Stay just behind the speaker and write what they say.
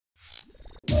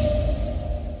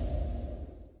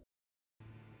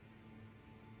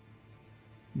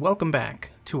Welcome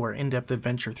back to our in-depth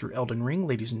adventure through Elden Ring,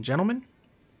 ladies and gentlemen.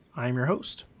 I am your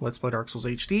host, Let's Play Dark Souls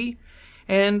HD,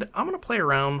 and I'm going to play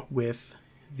around with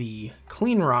the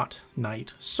Clean Rot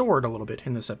Knight sword a little bit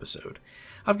in this episode.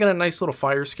 I've got a nice little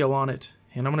fire skill on it,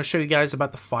 and I'm going to show you guys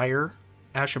about the fire.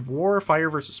 Ash of War, fire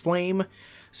versus flame.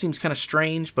 Seems kind of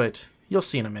strange, but you'll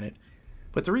see in a minute.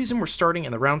 But the reason we're starting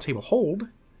in the Round Table Hold,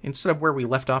 instead of where we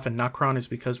left off in Nokron, is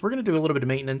because we're going to do a little bit of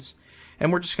maintenance,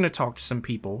 and we're just going to talk to some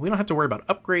people. We don't have to worry about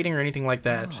upgrading or anything like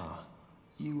that.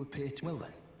 You appear to... Well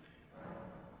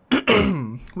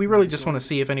then. We really just want to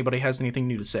see if anybody has anything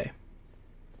new to say.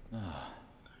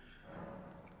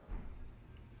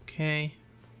 Okay.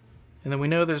 And then we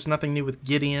know there's nothing new with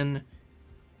Gideon.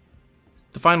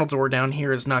 The final door down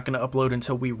here is not going to upload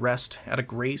until we rest at a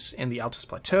grace in the Altus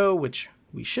Plateau, which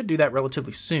we should do that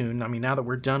relatively soon. I mean, now that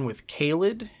we're done with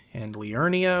Caelid and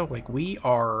Liurnia, like, we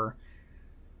are...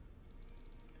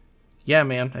 Yeah,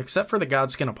 man, except for the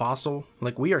Godskin Apostle,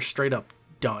 like, we are straight up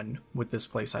done with this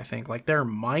place, I think. Like, there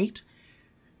might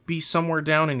be somewhere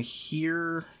down in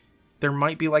here. There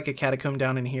might be, like, a catacomb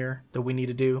down in here that we need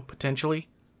to do, potentially.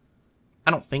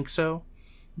 I don't think so,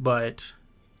 but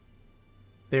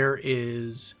there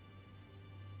is...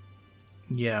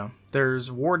 Yeah,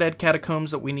 there's War Dead catacombs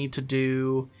that we need to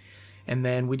do, and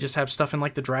then we just have stuff in,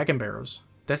 like, the Dragon Barrows.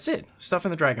 That's it. Stuff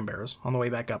in the Dragon Barrows on the way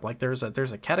back up. Like, there's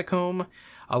a catacomb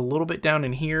a little bit down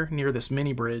in here near this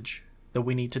mini bridge that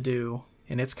we need to do,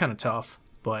 and it's kind of tough.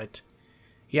 But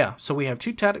yeah, so we have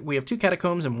two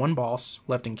catacombs and one boss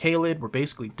left in Caelid. We're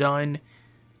basically done.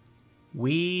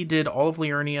 We did all of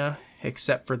Liurnia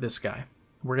except for this guy.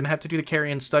 We're gonna have to do the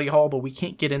Carrion Study Hall, but we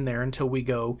can't get in there until we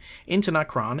go into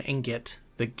Nokron and get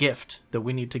the gift that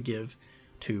we need to give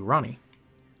to Ranni.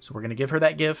 So we're gonna give her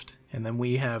that gift, and then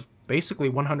we have basically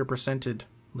 100%ed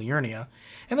Liurnia,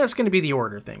 and that's going to be the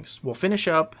order of things. We'll finish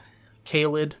up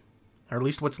Caelid, or at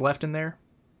least what's left in there,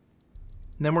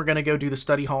 and then we're going to go do the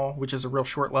Study Hall, which is a real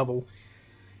short level,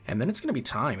 and then it's going to be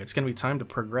time. It's going to be time to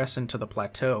progress into the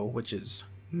plateau, which is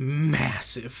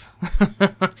massive.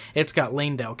 It's got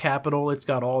Lanedale Capital, it's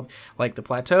got all, like, the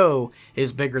plateau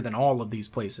is bigger than all of these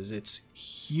places. It's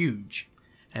huge.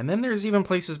 And then there's even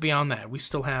places beyond that. We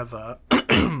still have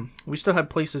we still have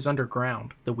places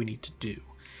underground that we need to do.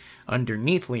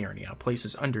 Underneath Liurnia,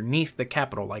 places underneath the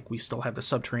capital, like we still have the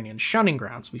subterranean shunning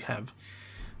grounds. We have,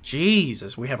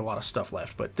 Jesus, we have a lot of stuff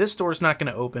left. But this door's not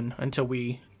going to open until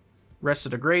we rest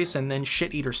at a grace, and then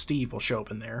Shit Eater Steve will show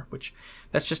up in there, which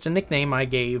that's just a nickname I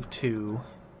gave to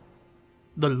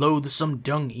the loathsome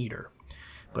Dung Eater.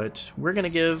 But we're going to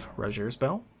give Rajir's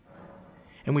Bell.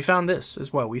 And we found this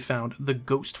as well. We found the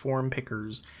Ghost Form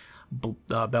Picker's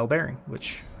Bell Bearing,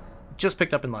 which just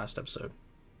picked up in last episode.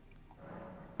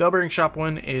 Bell Bearing Shop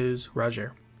 1 is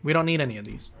Rajir. We don't need any of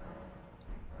these.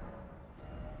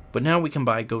 But now we can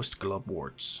buy Ghost Glove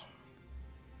Wards.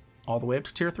 All the way up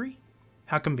to Tier 3.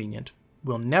 How convenient.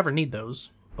 We'll never need those,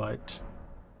 but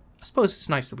I suppose it's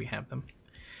nice that we have them.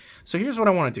 So here's what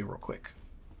I want to do real quick.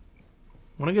 I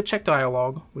want to go check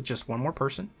dialogue with just one more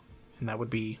person, and that would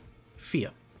be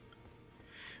Fia.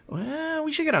 Well,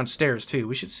 we should get downstairs too.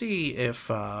 We should see if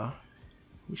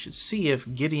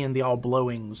Gideon the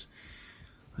All-Blowing's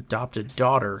adopted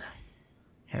daughter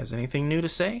has anything new to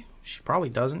say. She probably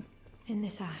doesn't. In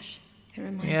this ash, it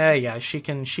reminds me. Yeah, she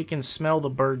can smell the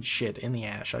bird shit in the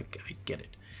ash. I get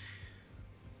it.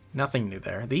 Nothing new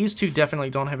there. These two definitely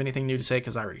don't have anything new to say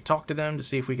because I already talked to them to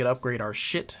see if we could upgrade our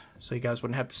shit, so you guys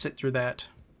wouldn't have to sit through that.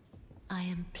 I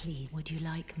am pleased. Would you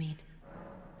like me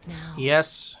now?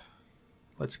 Yes.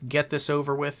 Let's get this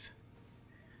over with.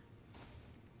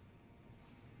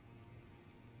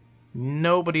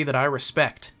 Nobody that I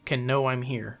respect can know I'm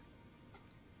here.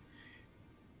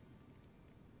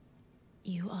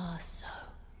 You are so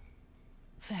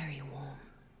very warm.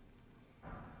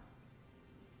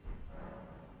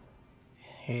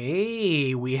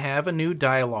 Hey, we have a new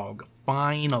dialogue.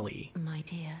 Finally. My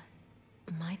dear,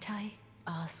 might I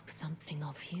ask something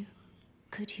of you?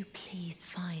 Could you please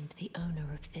find the owner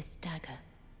of this dagger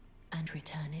and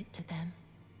return it to them?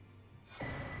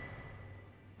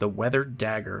 The weathered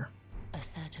dagger. A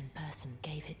certain person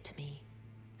gave it to me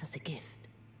as a gift.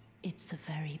 It's a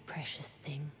very precious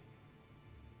thing.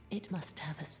 It must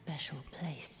have a special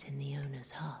place in the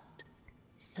owner's heart.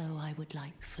 So I would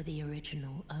like for the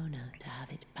original owner to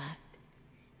have it back,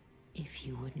 if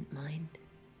you wouldn't mind.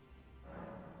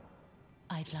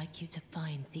 I'd like you to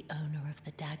find the owner of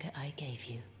the dagger I gave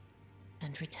you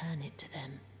and return it to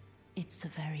them. It's a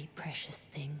very precious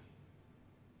thing.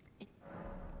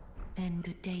 Then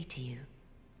good day to you.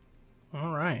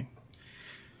 All right.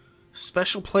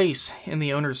 Special place in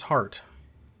the owner's heart.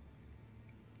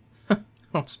 I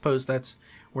don't suppose that's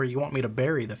where you want me to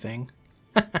bury the thing.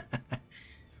 God.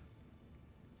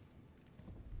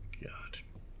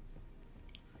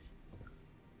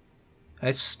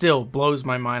 It still blows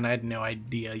my mind. I had no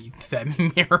idea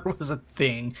that mirror was a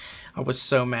thing. I was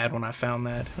so mad when I found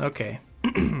that. Okay.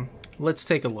 Let's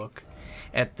take a look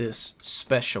at this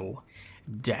special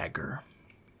dagger.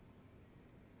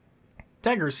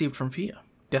 Dagger received from Fia,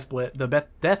 the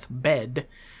deathbed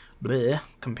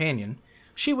companion.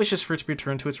 She wishes for it to be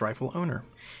returned to its rightful owner.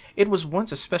 It was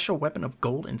once a special weapon of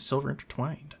gold and silver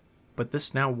intertwined, but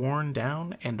this now worn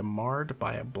down and marred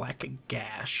by a black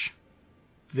gash.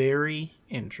 Very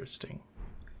interesting.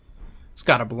 It's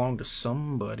gotta belong to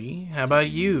somebody. How about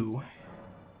you?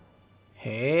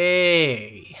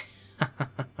 Hey!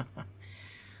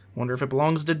 Wonder if it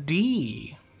belongs to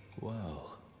D.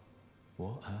 Well,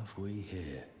 what have we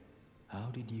here? How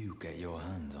did you get your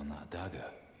hands on that dagger?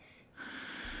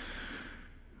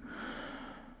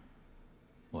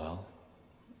 Well,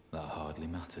 that hardly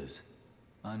matters.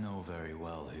 I know very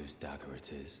well whose dagger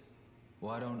it is.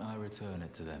 Why don't I return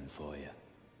it to them for you?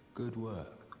 Good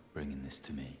work bringing this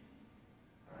to me.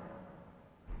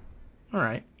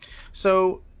 Alright,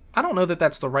 so I don't know that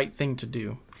that's the right thing to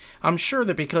do. I'm sure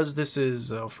that because this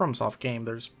is a FromSoft game,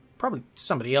 there's probably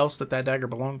somebody else that dagger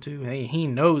belonged to. Hey, he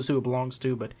knows who it belongs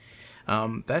to, but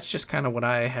that's just kind of what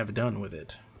I have done with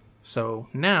it. So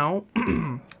now,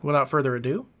 without further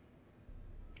ado,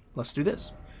 let's do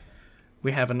this.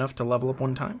 We have enough to level up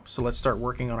one time, so let's start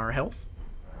working on our health.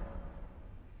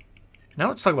 Now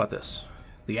let's talk about this.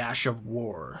 The Ash of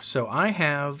War. So I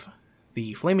have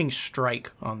the Flaming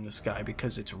Strike on this guy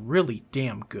because it's really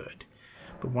damn good.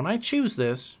 But when I choose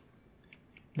this,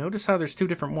 notice how there's two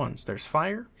different ones. There's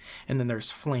Fire, and then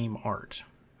there's Flame Art.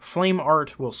 Flame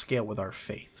Art will scale with our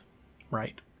faith,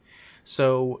 right?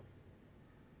 So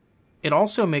it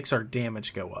also makes our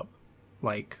damage go up.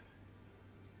 Like,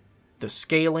 the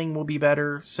scaling will be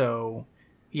better, so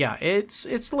yeah,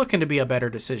 it's looking to be a better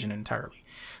decision entirely.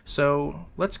 So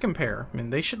let's compare. I mean,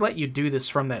 they should let you do this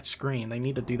from that screen. They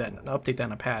need to do that, update that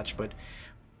in a patch, but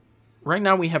right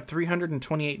now we have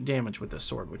 328 damage with this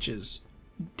sword, which is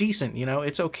decent, you know?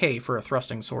 It's okay for a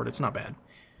thrusting sword. It's not bad.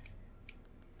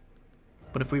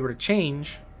 But if we were to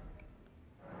change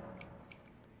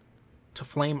to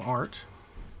Flame Art,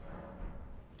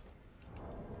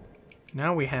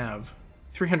 now we have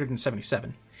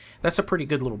 377. That's a pretty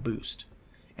good little boost.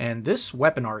 And this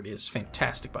weapon art is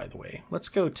fantastic, by the way. Let's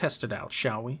go test it out,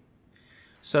 shall we?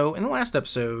 So in the last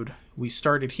episode, we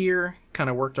started here, kind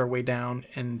of worked our way down,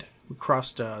 and we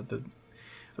crossed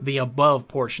the above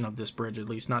portion of this bridge, at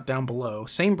least, not down below.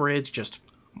 Same bridge, just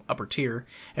upper tier,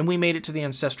 and we made it to the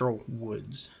Ancestral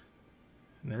Woods.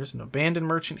 And there's an abandoned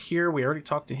merchant here. We already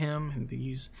talked to him, and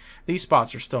these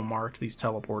spots are still marked, these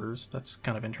teleporters. That's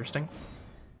kind of interesting.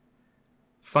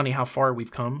 Funny how far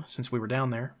we've come since we were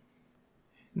down there.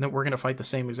 And then we're going to fight the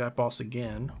same exact boss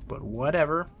again, but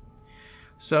whatever.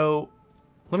 So,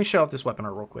 let me show off this weapon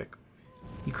art real quick.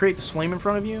 You create this flame in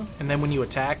front of you, and then when you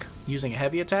attack using a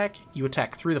heavy attack, you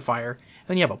attack through the fire, and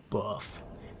then you have a buff.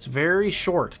 It's very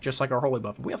short, just like our holy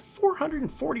buff. We have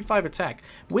 445 attack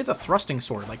with a thrusting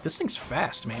sword. Like, this thing's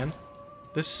fast, man.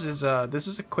 This is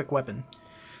a quick weapon.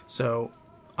 So,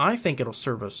 I think it'll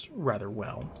serve us rather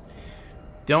well.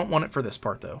 Don't want it for this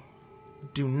part, though.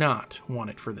 Do not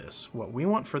want it for this. What we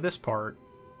want for this part...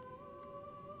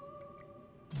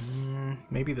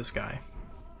 maybe this guy.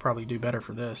 Probably do better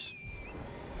for this.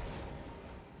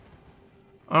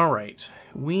 Alright.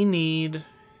 We need...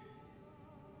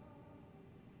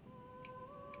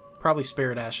 probably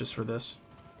Spirit Ashes for this.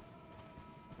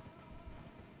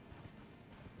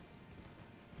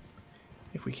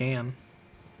 If we can.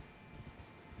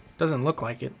 Doesn't look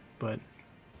like it, but...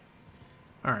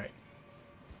 alright.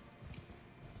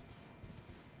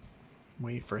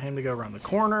 Wait for him to go around the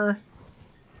corner.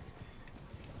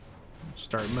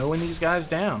 Start mowing these guys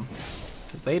down.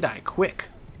 Because they die quick.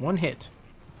 One hit.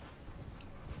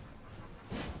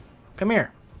 Come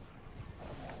here.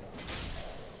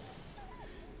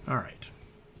 Alright.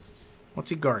 What's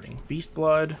he guarding? Beast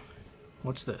Blood.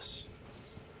 What's this?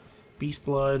 Beast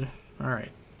Blood.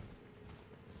 Alright.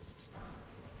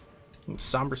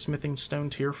 Somber Smithing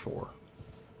Stone Tier 4.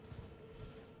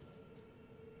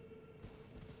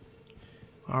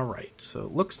 Alright, so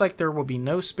it looks like there will be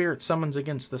no spirit summons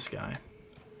against this guy.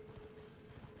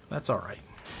 That's alright.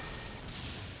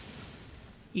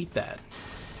 Eat that.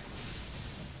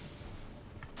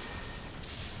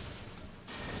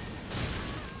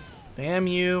 Damn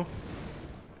you.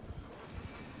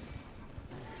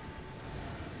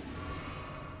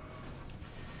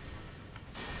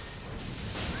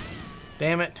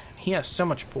 Damn it. He has so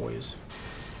much poise.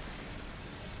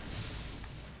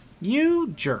 You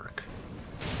jerk.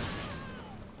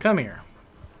 Come here.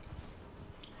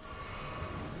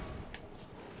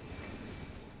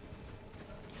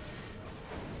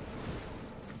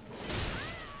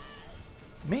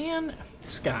 Man,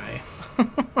 this guy.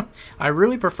 I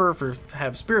really prefer to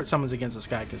have spirit summons against this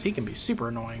guy because he can be super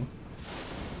annoying.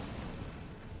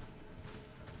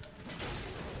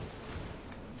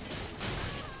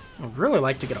 I'd really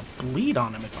like to get a bleed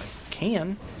on him if I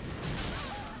can.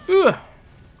 Ugh!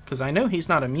 Because I know he's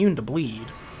not immune to bleed.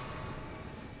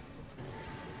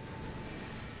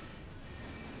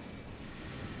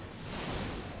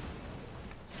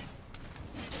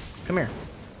 Come here.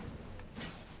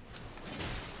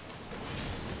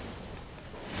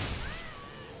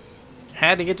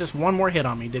 Had to get just one more hit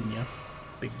on me, didn't you?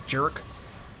 Big jerk.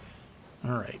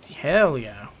 Alright, hell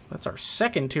yeah. That's our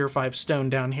second tier 5 stone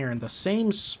down here in the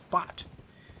same spot.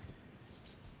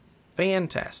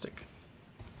 Fantastic.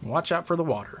 Watch out for the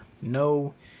water.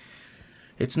 No,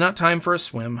 it's not time for a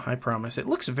swim, I promise. It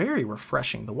looks very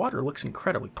refreshing. The water looks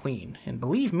incredibly clean. And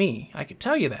believe me, I could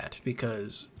tell you that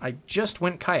because I just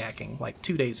went kayaking like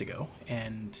 2 days ago.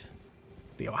 And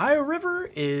the Ohio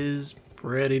River is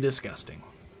pretty disgusting.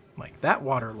 Like, that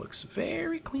water looks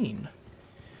very clean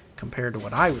compared to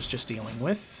what I was just dealing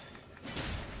with.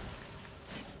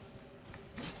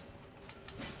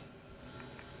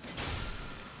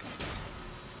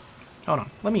 Hold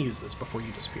on, let me use this before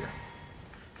you disappear.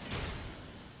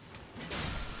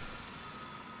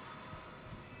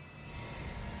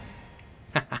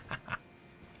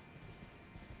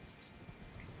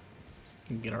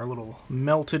 Get our little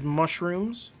melted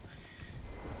mushrooms.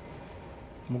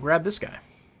 We'll grab this guy.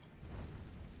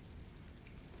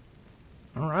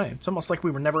 Alright, it's almost like we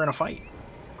were never in a fight.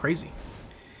 Crazy.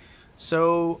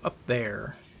 So, up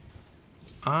there.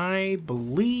 I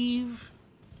believe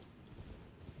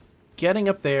getting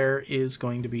up there is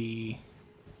going to be...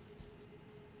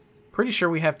 Pretty sure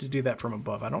we have to do that from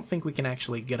above. I don't think we can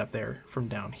actually get up there from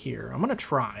down here. I'm going to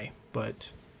try,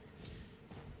 but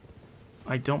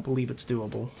I don't believe it's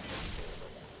doable.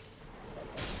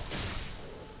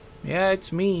 Yeah,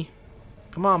 it's me.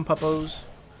 Come on, puppos.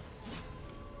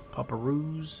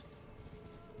 Pupperoos.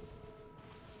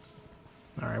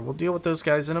 Alright, we'll deal with those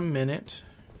guys in a minute.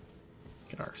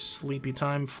 Get our sleepy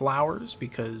time flowers,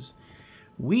 because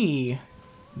we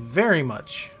very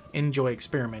much enjoy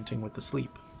experimenting with the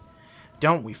sleep.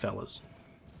 Don't we, fellas?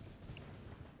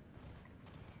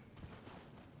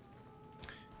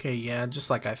 Okay, yeah, just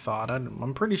like I thought.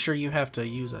 I'm pretty sure you have to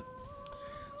use a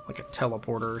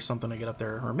teleporter or something to get up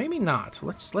there. Or maybe not.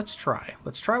 Let's try.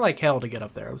 Let's try like hell to get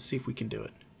up there. Let's see if we can do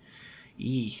it.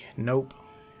 Nope.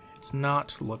 It's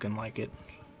not looking like it.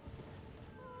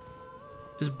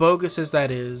 As bogus as that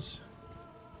is,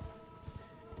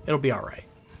 it'll be alright.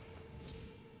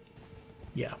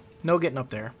 Yeah, no getting up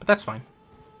there, but that's fine.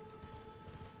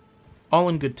 All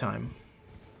in good time.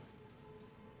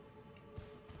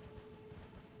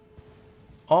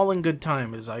 All in good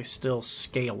time as I still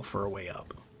scale for a way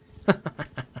up.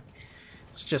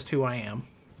 It's just who I am.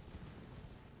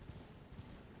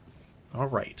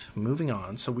 Alright, moving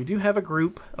on. So we do have a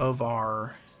group of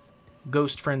our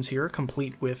ghost friends here,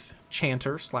 complete with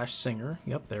chanter / singer.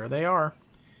 Yep, there they are.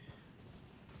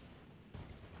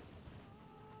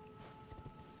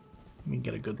 Let me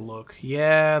get a good look.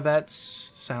 Yeah, that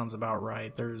sounds about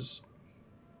right. There's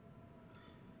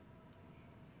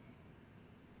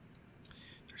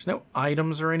no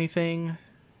items or anything.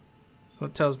 So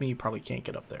that tells me you probably can't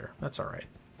get up there. That's alright.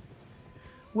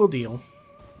 We'll deal.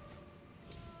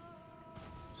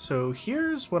 So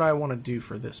here's what I want to do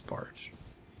for this part.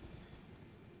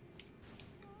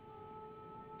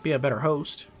 Be a better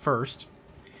host first.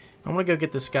 I'm going to go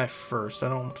get this guy first. I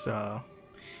don't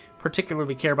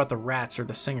particularly care about the rats or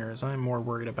the singers. I'm more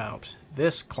worried about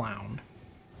this clown,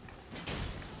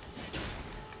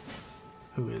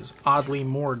 who is oddly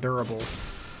more durable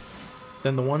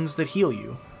than the ones that heal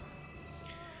you.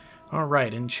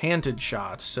 Alright, enchanted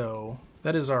shot. So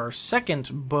that is our second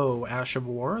bow Ash of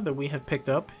War that we have picked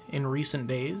up in recent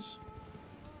days.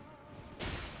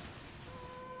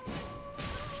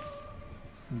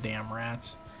 Damn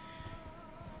rats.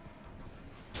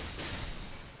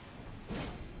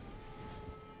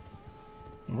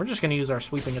 And we're just going to use our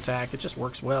sweeping attack. It just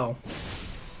works well.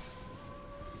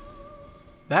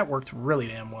 That worked really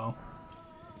damn well.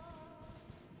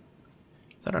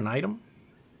 Is that an item?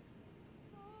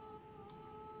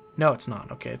 No, it's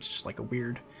not. Okay, it's just like a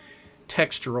weird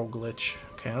textural glitch.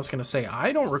 Okay, I was going to say,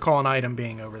 I don't recall an item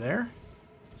being over there.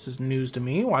 This is news to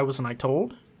me. Why wasn't I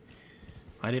told?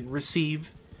 I didn't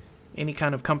receive any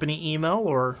kind of company email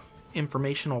or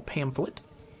informational pamphlet.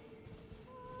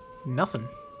 Nothing.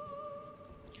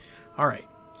 Alright,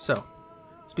 so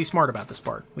let's be smart about this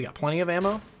part. We got plenty of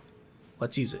ammo.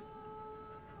 Let's use it.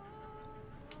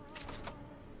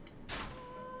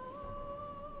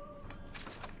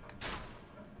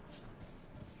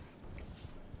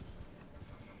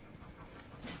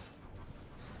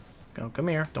 Go, come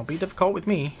here. Don't be difficult with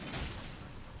me.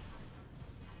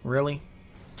 Really?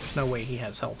 There's no way he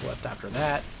has health left after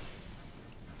that.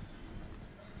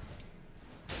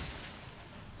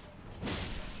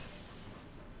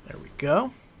 There we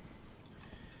go.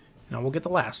 Now we'll get the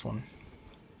last one.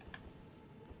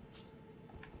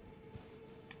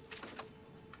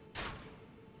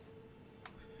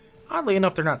 Oddly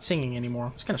enough, they're not singing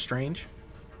anymore. It's kind of strange.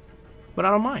 But I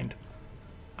don't mind.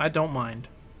 I don't mind.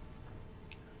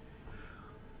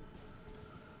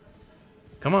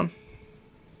 Come on.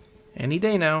 Any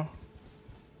day now.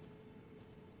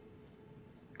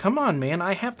 Come on, man.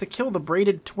 I have to kill the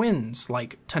braided twins,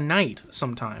 like, tonight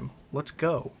sometime. Let's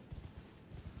go.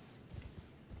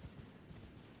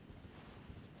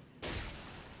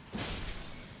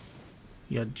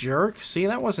 You jerk. See,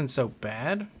 that wasn't so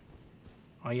bad.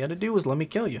 All you had to do was let me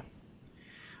kill you.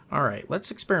 Alright, let's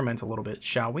experiment a little bit,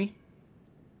 shall we?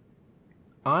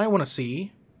 I want to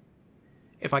see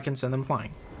if I can send them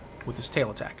flying with this tail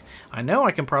attack. I know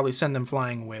I can probably send them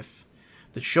flying with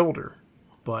the shoulder,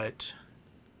 but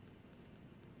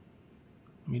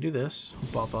let me do this.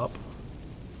 Buff up.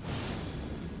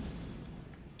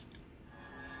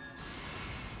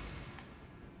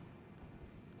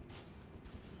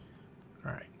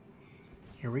 Alright.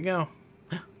 Here we go.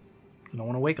 I don't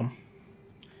want to wake them.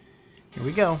 Here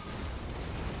we go.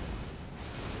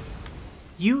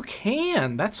 You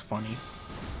can! That's funny.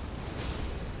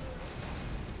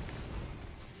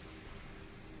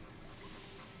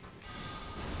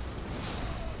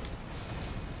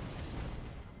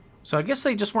 So I guess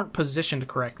they just weren't positioned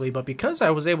correctly, but because I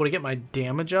was able to get my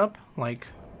damage up, like,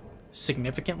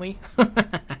 significantly,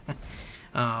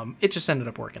 it just ended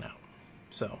up working out.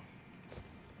 So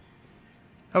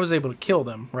I was able to kill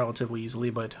them relatively easily,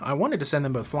 but I wanted to send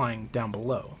them both flying down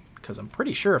below, because I'm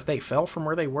pretty sure if they fell from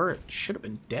where they were, it should have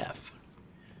been death.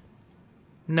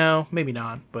 No, maybe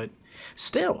not, but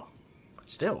still,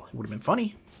 it would have been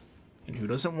funny. And who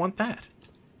doesn't want that?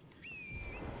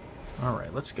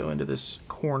 Alright, let's go into this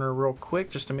corner real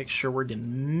quick just to make sure we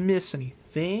didn't miss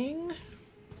anything.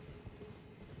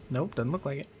 Nope, doesn't look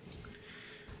like it.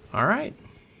 Alright.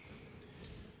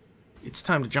 It's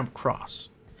time to jump across.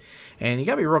 And you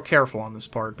gotta be real careful on this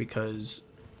part because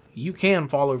you can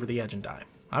fall over the edge and die.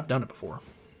 I've done it before.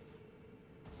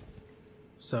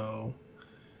 So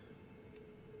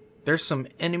there's some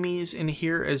enemies in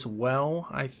here as well,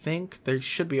 I think. There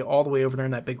should be all the way over there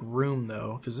in that big room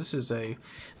though, because this is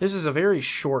a very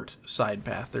short side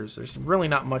path. There's really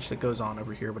not much that goes on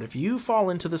over here, but if you fall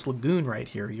into this lagoon right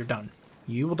here, you're done.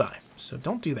 You will die. So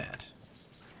don't do that.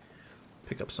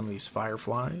 Pick up some of these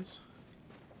fireflies.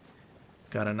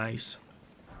 Got a nice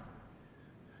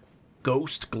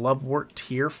ghost glovewort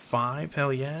tier 5,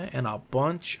 hell yeah, and a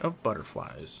bunch of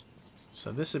butterflies.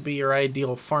 So this would be your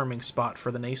ideal farming spot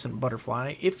for the nascent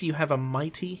butterfly if you have a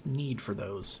mighty need for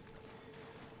those.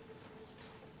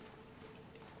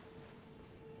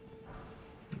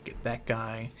 Get that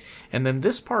guy. And then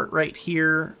this part right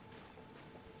here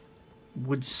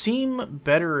would seem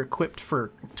better equipped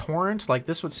for torrent. Like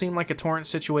this would seem like a torrent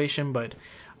situation, but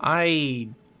I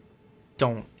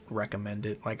don't recommend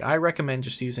it. Like I recommend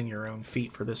just using your own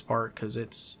feet for this part because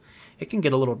it can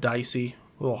get a little dicey.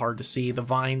 A little hard to see. The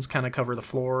vines kind of cover the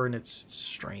floor and it's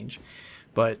strange.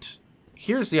 But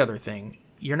here's the other thing.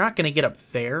 You're not going to get up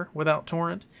there without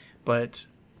torrent, but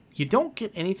you don't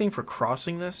get anything for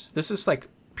crossing this. This is like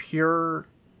pure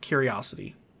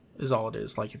curiosity is all it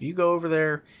is. Like if you go over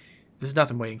there, there's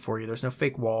nothing waiting for you. There's no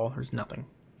fake wall. There's nothing.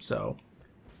 So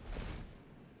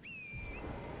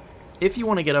if you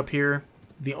want to get up here,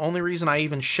 the only reason I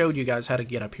even showed you guys how to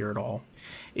get up here at all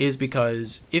is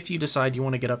because if you decide you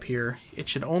want to get up here, it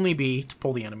should only be to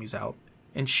pull the enemies out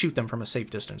and shoot them from a safe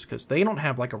distance because they don't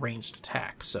have like a ranged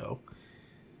attack, so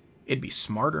it'd be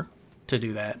smarter to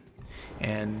do that.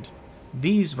 And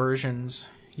these versions,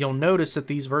 you'll notice that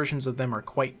these versions of them are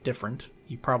quite different.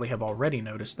 You probably have already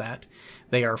noticed that.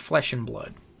 They are flesh and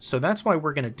blood. So that's why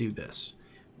we're going to do this.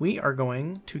 We are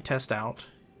going to test out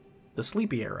the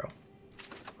Sleepy Arrow,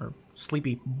 or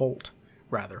Sleepy Bolt,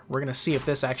 rather. We're going to see if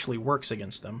this actually works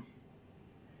against them.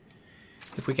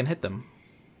 If we can hit them.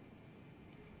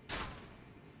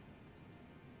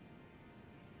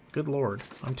 Good lord,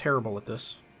 I'm terrible at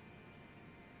this.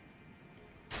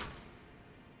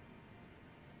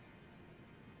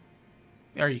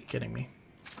 Are you kidding me?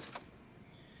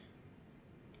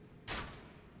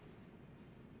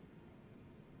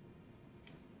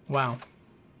 Wow.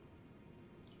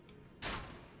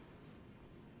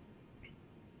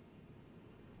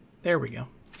 There we go.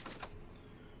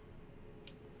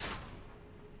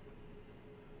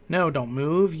 No, don't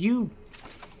move. You...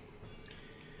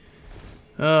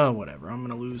 whatever. I'm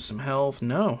gonna lose some health.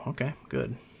 No. Okay,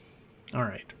 good.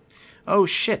 Alright. Oh,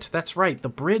 shit. That's right. The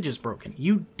bridge is broken.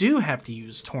 You do have to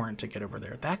use Torrent to get over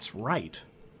there. That's right.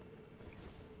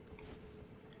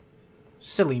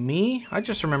 Silly me. I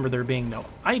just remember there being no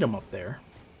item up there.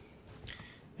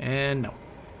 And no.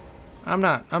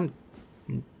 I'm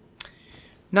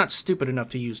not stupid enough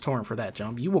to use Torrent for that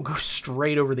jump. You will go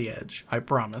straight over the edge. I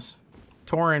promise.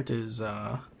 Torrent is,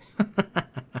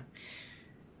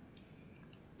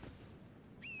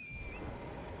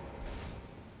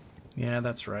 Yeah,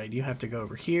 that's right. You have to go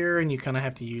over here, and you kind of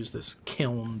have to use this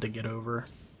kiln to get over.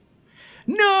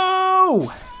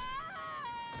 No!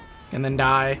 And then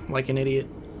die like an idiot.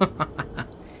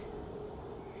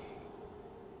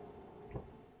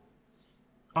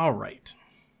 Alright.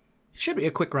 It should be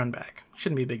a quick run back.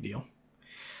 Shouldn't be a big deal.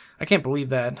 I can't believe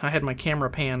that. I had my camera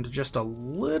panned just a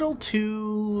little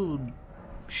too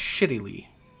shittily.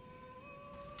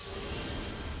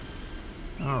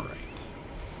 Alright.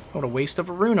 What a waste of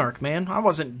a rune arc, man. I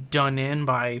wasn't done in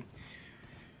by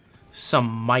some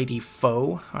mighty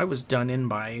foe. I was done in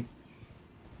by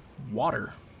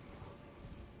water.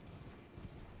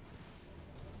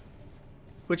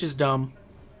 Which is dumb.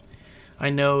 I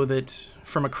know that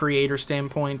from a creator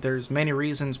standpoint, there's many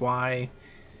reasons why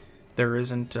there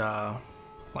isn't,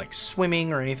 like,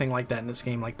 swimming or anything like that in this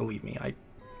game. Like, believe me, I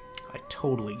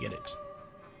totally get it.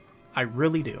 I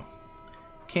really do.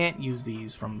 Can't use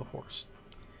these from the horse.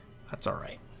 That's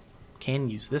alright. Can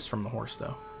use this from the horse,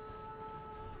 though.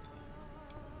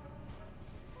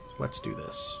 So let's do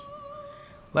this.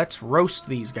 Let's roast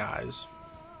these guys.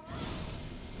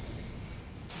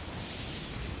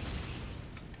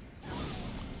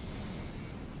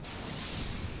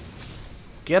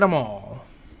 Get them all.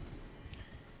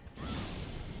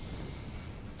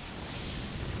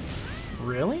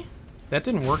 Really? That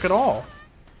didn't work at all.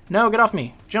 No, get off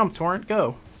me. Jump, Torrent,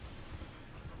 go.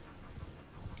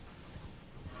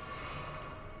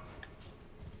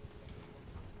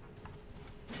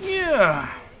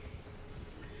 Yeah.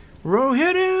 Row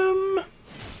hit him.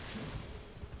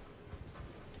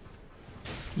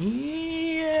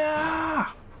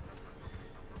 Yeah.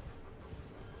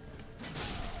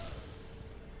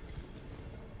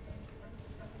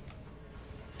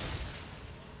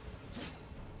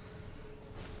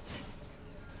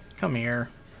 Come here.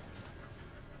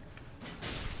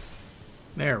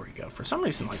 There we go. For some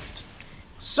reason, like, it's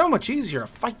so much easier to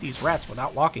fight these rats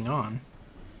without locking on.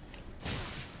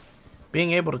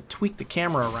 Being able to tweak the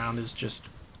camera around is just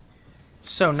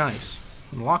so nice.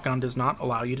 And lock-on does not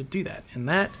allow you to do that. And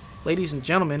that, ladies and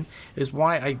gentlemen, is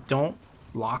why I don't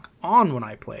lock on when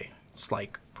I play. It's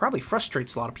like, probably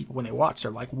frustrates a lot of people when they watch.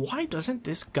 They're like, why doesn't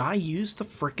this guy use the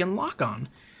frickin' lock-on?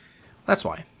 That's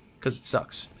why. Because it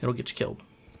sucks. It'll get you killed.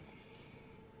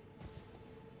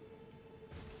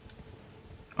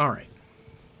 Alright.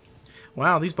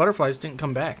 Wow, these butterflies didn't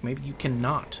come back. Maybe you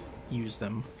cannot use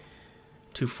them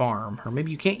to farm. Or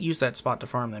maybe you can't use that spot to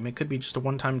farm them. It could be just a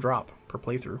one-time drop per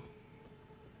playthrough.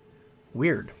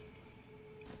 Weird.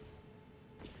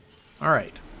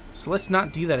 Alright. So let's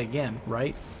not do that again,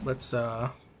 right? Let's,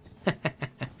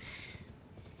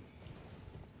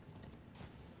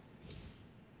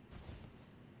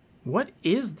 What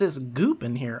is this goop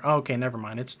in here? Oh, okay, never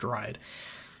mind. It's dried.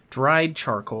 Dried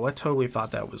charcoal. I totally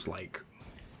thought that was, like,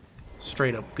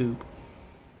 straight up goop.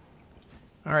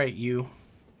 Alright, you.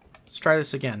 Let's try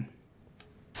this again.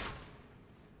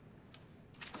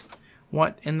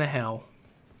 What in the hell?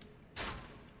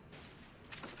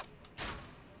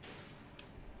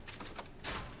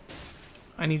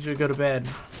 I need you to go to bed.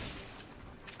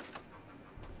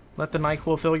 Let the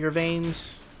NyQuil fill your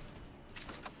veins.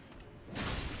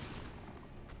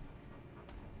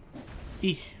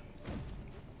 Eek.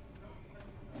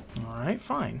 Alright,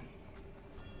 fine.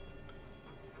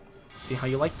 See how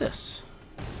you like this.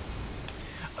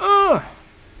 Ugh!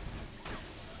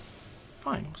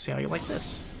 Fine, we'll see how you like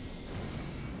this.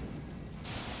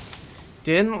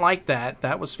 Didn't like that.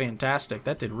 That was fantastic.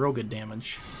 That did real good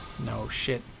damage. No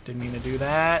shit. Didn't mean to do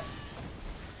that.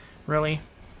 Really?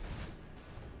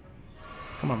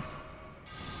 Come on.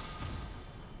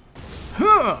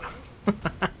 Huh!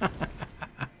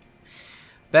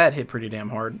 That hit pretty damn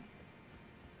hard.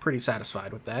 Pretty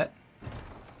satisfied with that.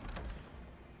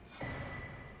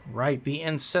 Right, the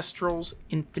Ancestral's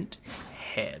Infant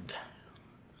Head.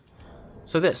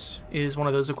 So this is one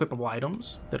of those equipable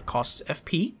items that costs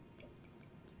FP.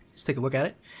 Let's take a look at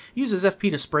it. Uses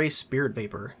FP to spray Spirit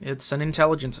Vapor. It's an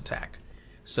intelligence attack.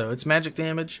 So it's magic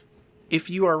damage. If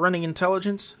you are running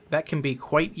intelligence, that can be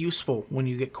quite useful when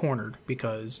you get cornered,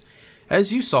 because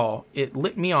as you saw, it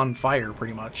lit me on fire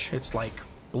pretty much. It's like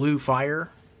blue fire.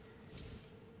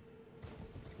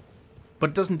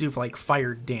 But it doesn't do like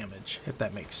fire damage, if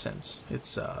that makes sense.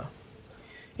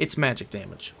 It's magic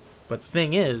damage. But the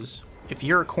thing is, if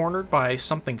you're cornered by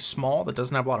something small that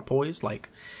doesn't have a lot of poise, like,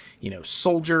 you know,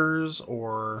 soldiers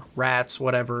or rats,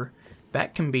 whatever,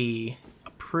 that can be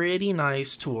a pretty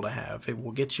nice tool to have. It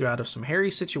will get you out of some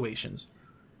hairy situations.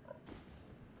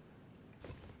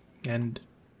 And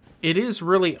it is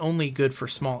really only good for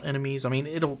small enemies. I mean,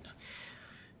 it'll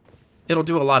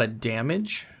do a lot of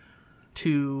damage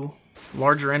to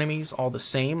larger enemies all the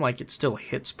same. Like, it still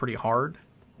hits pretty hard.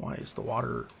 Why is the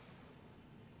water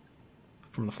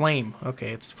from the flame? Okay,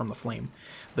 it's from the flame.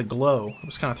 The glow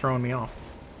was kind of throwing me off.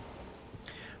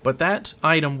 But that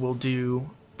item will do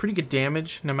pretty good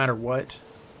damage no matter what.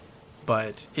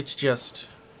 But it's just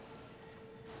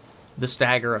the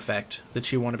stagger effect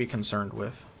that you want to be concerned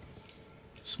with.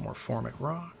 Get some more formic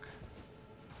rock.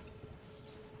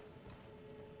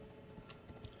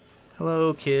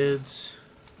 Hello, kids.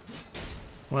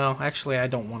 Well, actually, I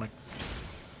don't want to.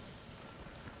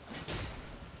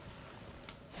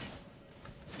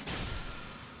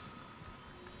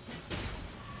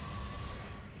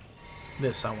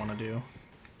 This I want to do.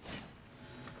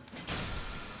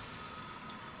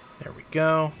 There we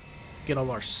go. Get all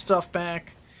our stuff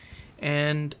back.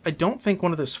 And I don't think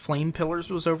one of those flame pillars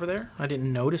was over there. I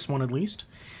didn't notice one at least.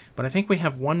 But I think we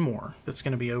have one more that's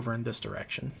going to be over in this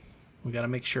direction. We got to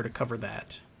make sure to cover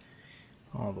that.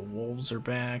 All the wolves are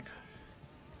back.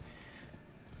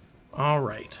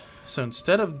 Alright. So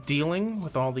instead of dealing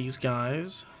with all these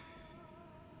guys,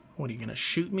 what, are you going to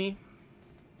shoot me?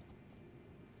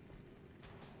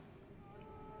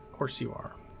 Of course you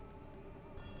are.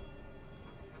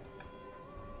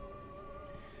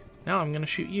 Now I'm going to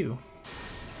shoot you.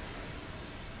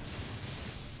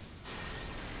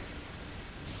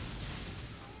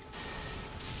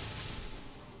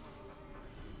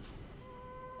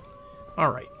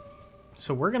 Alright,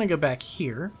 so we're going to go back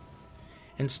here.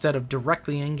 Instead of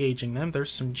directly engaging them,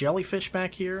 there's some jellyfish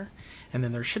back here, and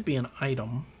then there should be an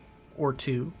item or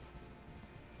two.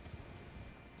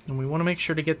 And we want to make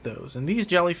sure to get those. And these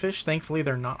jellyfish, thankfully,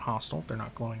 they're not hostile. They're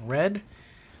not glowing red,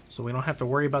 so we don't have to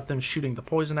worry about them shooting the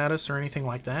poison at us or anything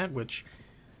like that, which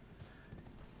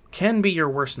can be your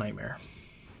worst nightmare.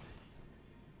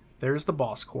 There's the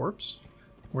boss corpse.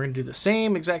 We're going to do the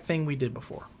same exact thing we did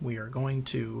before. We are going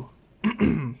to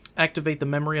activate the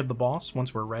memory of the boss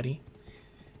once we're ready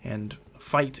and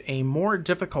fight a more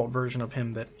difficult version of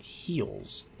him that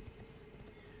heals.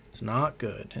 It's not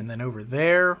good. And then over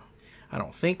there, I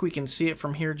don't think we can see it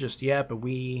from here just yet, but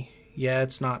yeah,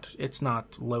 it's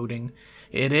not loading.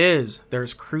 It is.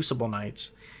 There's Crucible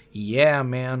Knights. Yeah,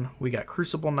 man. We got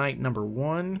Crucible Knight number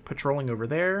 1 patrolling over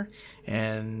there,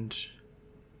 and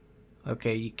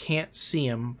okay, you can't see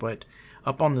him, but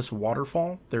up on this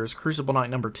waterfall, there's Crucible Knight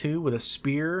number 2 with a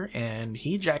spear, and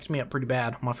he jacked me up pretty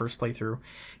bad on my first playthrough.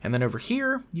 And then over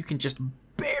here, you can just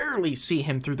barely see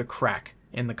him through the crack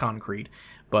in the concrete,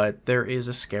 but there is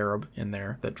a scarab in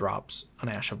there that drops an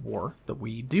Ash of War that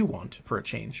we do want for a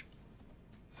change.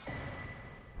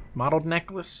 Modeled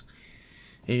necklace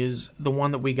is the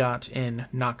one that we got in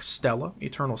Noxtella,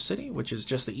 Eternal City, which is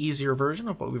just the easier version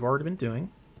of what we've already been doing.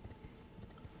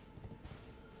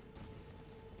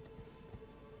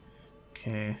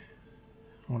 Okay,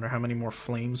 I wonder how many more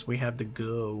flames we have to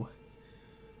go.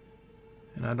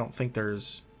 And I don't think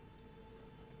there's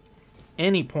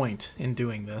any point in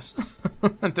doing this.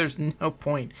 There's no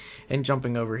point in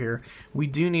jumping over here. We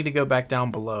do need to go back down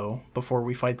below before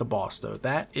we fight the boss, though.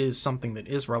 That is something that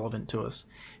is relevant to us,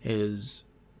 is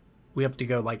we have to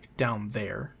go, like, down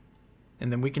there.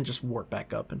 And then we can just warp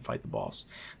back up and fight the boss.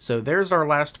 So there's our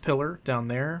last pillar down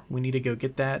there. We need to go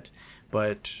get that,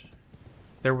 but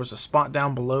there was a spot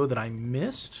down below that I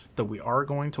missed that we are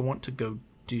going to want to go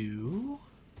do.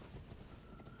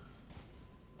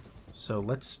 So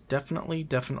let's definitely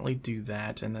do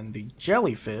that. And then the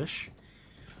jellyfish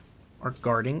are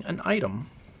guarding an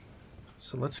item.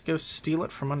 So let's go steal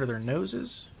it from under their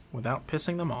noses without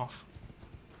pissing them off.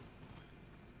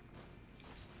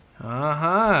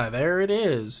 Aha, there it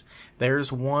is.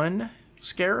 There's one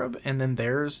scarab, and then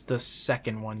there's the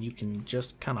second one. You can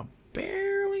just kind of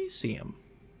barely see him.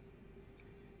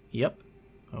 Yep.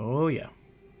 Oh, yeah.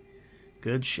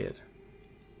 Good shit.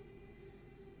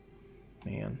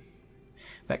 Man.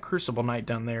 That Crucible Knight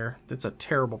down there, that's a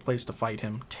terrible place to fight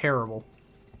him. Terrible.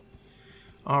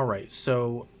 Alright,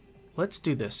 so let's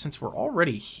do this. Since we're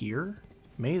already here,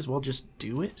 may as well just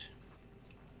do it.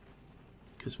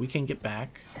 Because we can get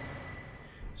back.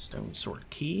 Stone sword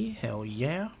key, hell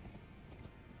yeah.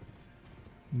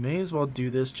 May as well do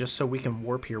this just so we can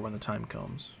warp here when the time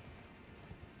comes.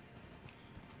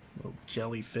 Little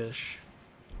jellyfish.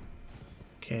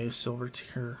 Okay, silver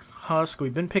tier husk.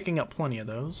 We've been picking up plenty of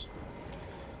those.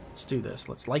 Let's do this.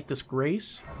 Let's light this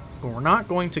grace. But we're not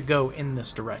going to go in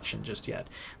this direction just yet.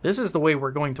 This is the way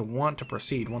we're going to want to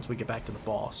proceed once we get back to the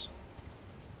boss.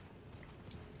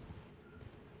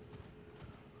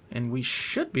 And we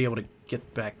should be able to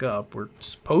get back up. We're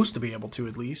supposed to be able to,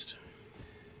 at least.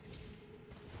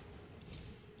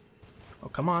 Oh,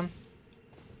 come on.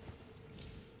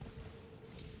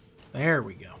 There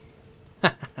we go.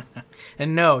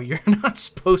 And no, you're not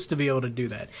supposed to be able to do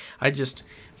that. I just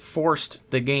forced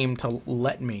the game to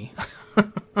let me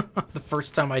the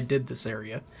first time I did this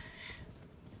area.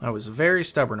 I was very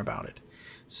stubborn about it.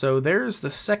 So there's the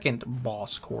second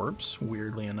boss corpse,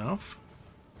 weirdly enough.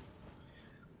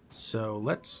 So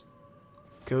let's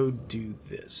go do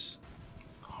this.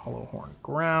 Hollowhorn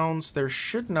Grounds. There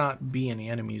should not be any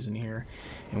enemies in here.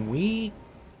 And we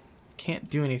can't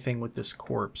do anything with this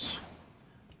corpse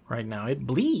right now. It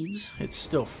bleeds. It's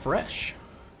still fresh.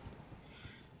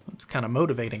 It's kind of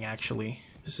motivating, actually.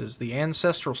 This is the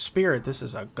ancestral spirit. This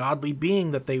is a godly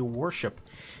being that they worship.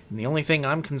 And the only thing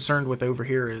I'm concerned with over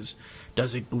here is,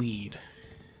 does it bleed?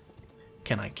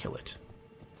 Can I kill it?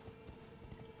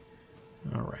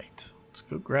 Alright. Let's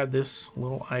go grab this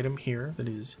little item here that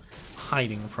is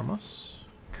hiding from us.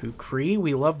 Kukri.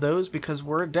 We love those because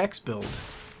we're a dex build.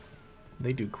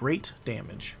 They do great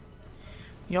damage.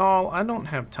 Y'all, I don't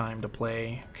have time to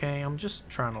play, okay? I'm just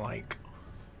trying to, like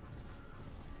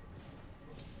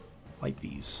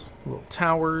these little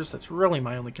towers. That's really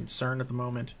my only concern at the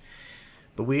moment.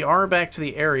 But we are back to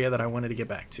the area that I wanted to get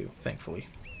back to, thankfully.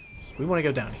 So we want to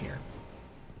go down here.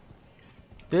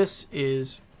 This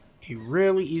is a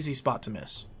really easy spot to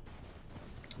miss.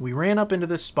 We ran up into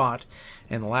this spot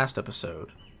in the last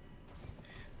episode.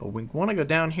 But we want to go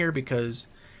down here because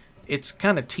it's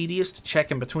kind of tedious to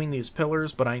check in between these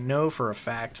pillars, but I know for a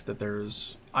fact that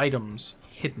there's items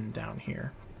hidden down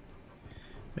here.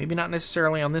 Maybe not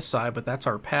necessarily on this side, but that's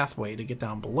our pathway to get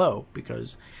down below,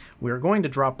 because we're going to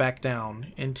drop back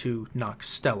down into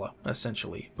Noxtella,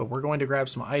 essentially. But we're going to grab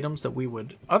some items that we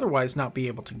would otherwise not be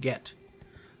able to get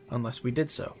unless we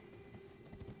did so.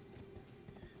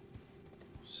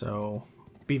 So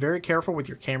be very careful with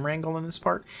your camera angle in this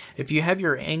part. If you have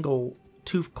your angle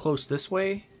too close this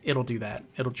way, it'll do that.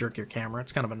 It'll jerk your camera.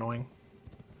 It's kind of annoying.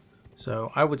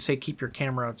 So I would say keep your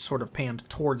camera sort of panned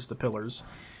towards the pillars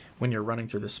when you're running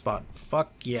through this spot.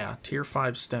 Fuck yeah, tier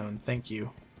 5 stone, thank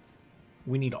you.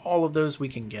 We need all of those we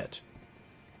can get.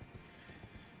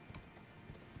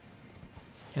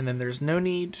 And then there's no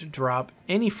need to drop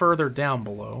any further down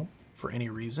below for any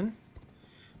reason.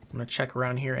 I'm going to check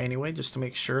around here anyway just to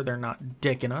make sure they're not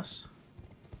dicking us.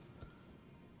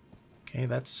 Okay,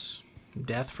 that's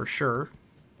death for sure.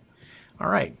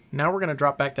 Alright, now we're going to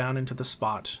drop back down into the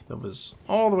spot that was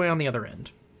all the way on the other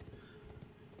end.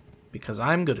 Because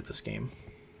I'm good at this game.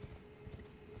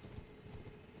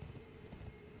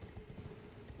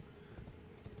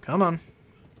 Come on.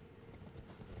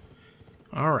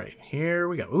 Alright, here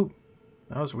we go. Ooh,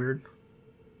 that was weird.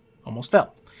 Almost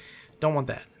fell. Don't want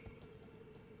that.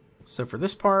 So for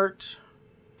this part,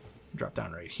 drop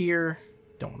down right here.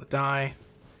 Don't want to die.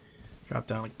 Drop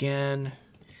down again.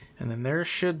 And then there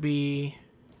should be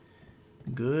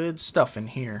good stuff in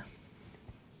here.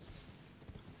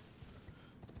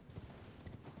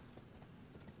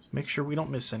 Let's make sure we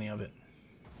don't miss any of it.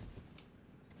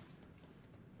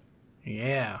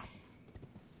 Yeah.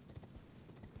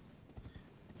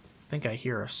 I think I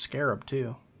hear a scarab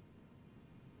too.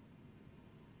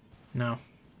 No.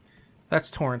 That's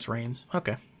Torrance Rains.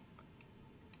 Okay.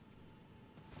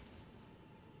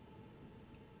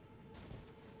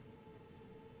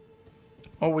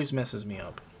 Always messes me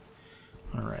up.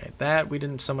 Alright, that we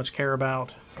didn't so much care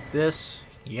about. This,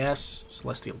 yes.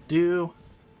 Celestial Dew.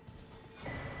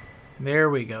 There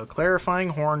we go. Clarifying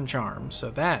Horn Charm. So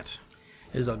that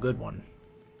is a good one.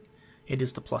 It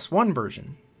is the +1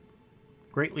 version.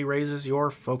 Greatly raises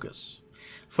your focus.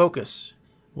 Focus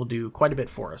will do quite a bit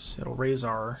for us. It'll raise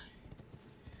our...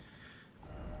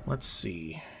 Let's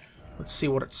see. Let's see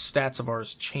what its stats of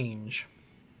ours change.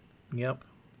 Yep.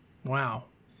 Wow.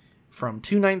 From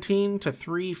 219 to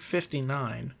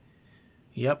 359.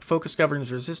 Yep, focus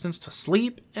governs resistance to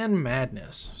sleep and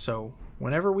madness. So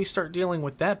whenever we start dealing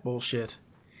with that bullshit,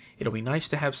 it'll be nice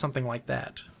to have something like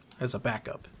that as a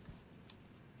backup.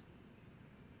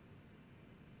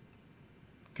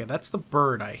 Okay, that's the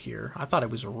bird I hear. I thought it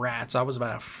was rats. I was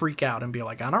about to freak out and be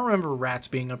like, I don't remember rats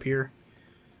being up here.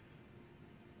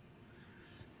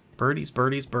 Birdies,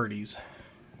 birdies, birdies.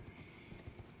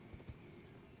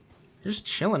 You're just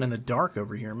chilling in the dark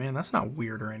over here, man. That's not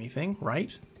weird or anything,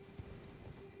 right?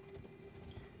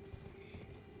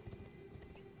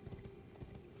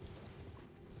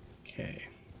 Okay.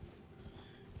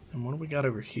 And what do we got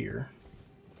over here?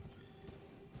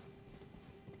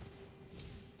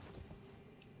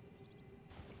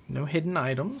 No hidden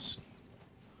items.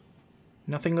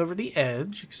 Nothing over the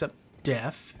edge except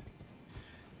death.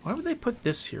 Why would they put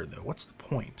this here, though? What's the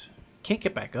point? Can't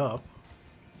get back up.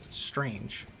 It's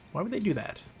strange. Why would they do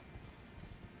that?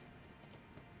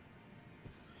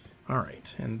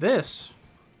 Alright, and this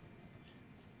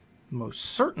most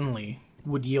certainly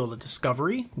would yield a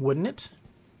discovery, wouldn't it?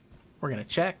 We're going to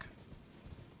check.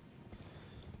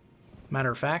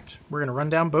 Matter of fact, we're going to run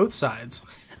down both sides.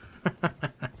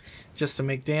 Just to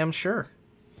make damn sure.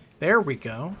 There we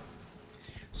go.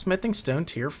 Smithing stone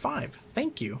tier 5.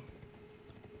 Thank you.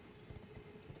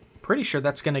 Pretty sure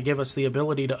that's going to give us the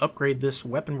ability to upgrade this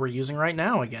weapon we're using right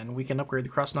now again. We can upgrade the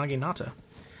Cross Naginata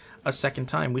a second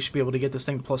time. We should be able to get this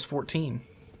thing to plus 14.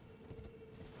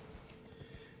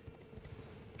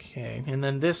 Okay, and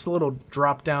then this little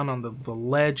drop down on the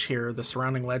ledge here, the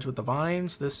surrounding ledge with the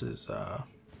vines, this is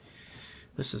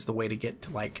the way to get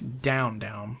to, like,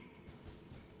 down.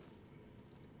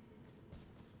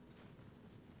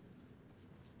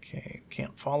 Okay,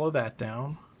 can't follow that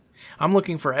down. I'm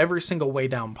looking for every single way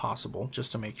down possible,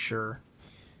 just to make sure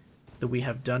that we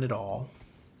have done it all.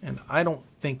 And I don't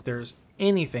think there's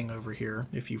anything over here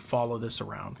if you follow this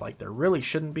around. Like, there really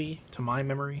shouldn't be, to my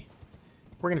memory.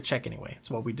 We're going to check anyway.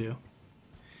 It's what we do.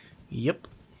 Yep.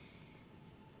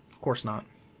 Of course not.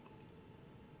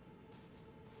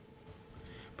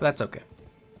 But that's okay.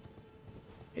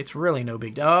 It's really no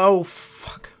big deal. Oh,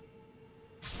 fuck.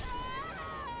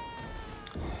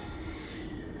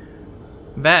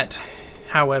 That,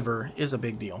 however, is a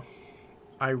big deal.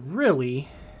 I really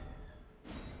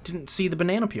didn't see the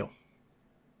banana peel.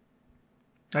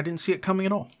 I didn't see it coming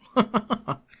at all.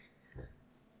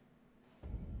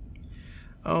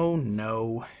 Oh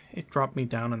no, it dropped me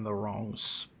down in the wrong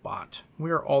spot.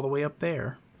 We're all the way up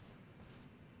there.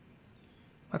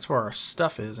 That's where our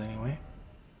stuff is anyway.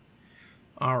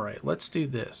 Alright, let's do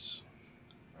this.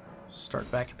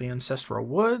 Start back at the Ancestral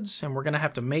Woods, and we're going to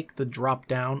have to make the drop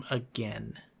down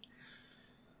again.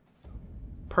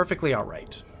 Perfectly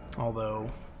alright. Although,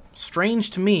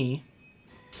 strange to me,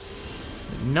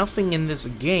 nothing in this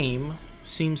game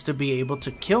seems to be able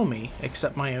to kill me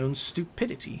except my own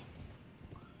stupidity.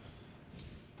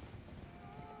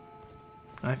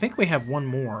 I think we have one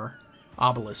more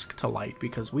obelisk to light,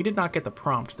 because we did not get the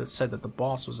prompt that said that the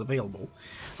boss was available.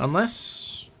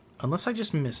 Unless I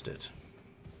just missed it.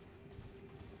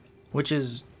 Which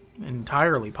is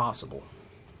entirely possible.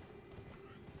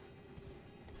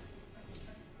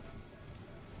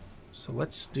 So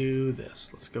let's do this.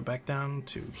 Let's go back down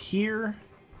to here.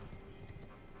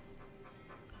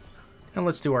 And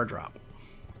let's do our drop.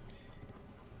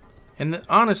 And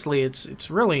honestly, it's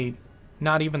really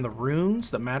not even the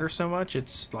runes that matter so much.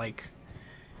 It's like,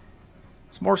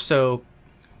 it's more so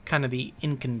kind of the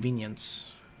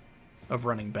inconvenience of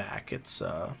running back.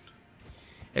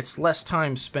 It's less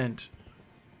time spent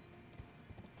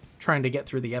trying to get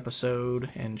through the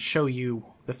episode and show you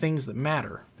the things that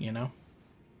matter, you know?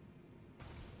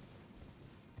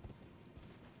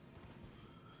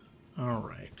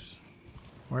 Alright.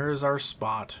 Where's our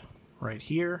spot? Right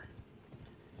here.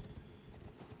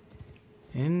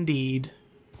 Indeed.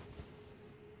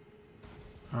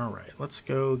 Alright, let's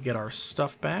go get our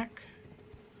stuff back.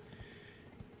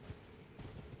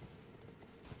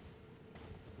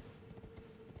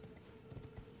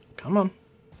 Come on.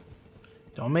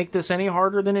 Don't make this any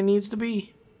harder than it needs to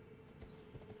be.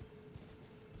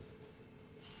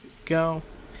 Go.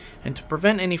 And to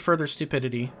prevent any further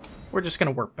stupidity, we're just going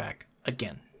to work back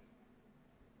again.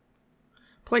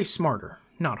 Play smarter,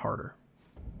 not harder.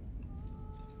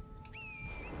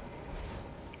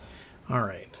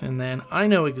 Alright, and then I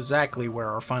know exactly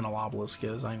where our final obelisk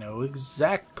is. I know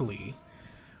exactly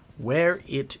where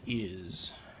it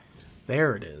is.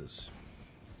 There it is.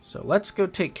 So let's go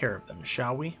take care of them,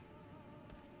 shall we?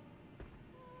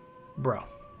 Bro,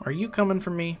 are you coming for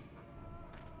me?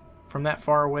 From that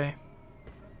far away?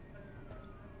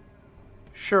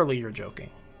 Surely you're joking.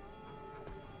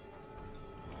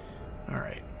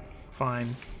 Alright,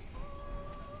 fine.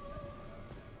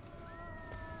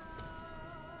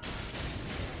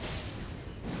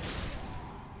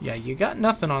 Yeah, you got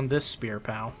nothing on this spear,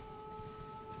 pal.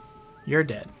 You're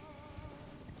dead.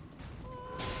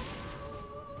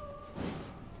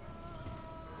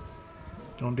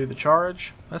 Don't do the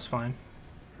charge. That's fine.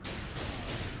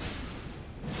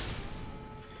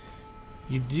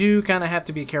 You do kind of have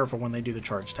to be careful when they do the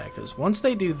charge attack, because once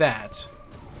they do that...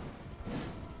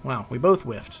 Wow, we both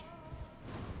whiffed.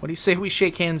 What do you say we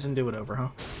shake hands and do it over, huh?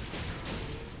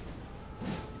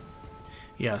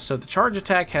 Yeah, so the charge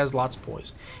attack has lots of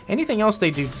poise. Anything else they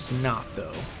do does not,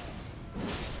 though.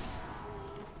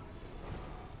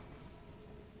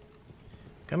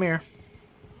 Come here.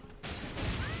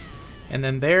 And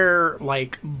then their,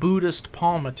 like, Buddhist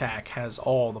palm attack has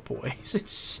all the poise.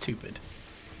 It's stupid.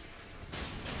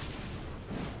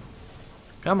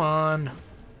 Come on.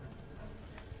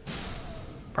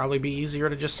 Probably be easier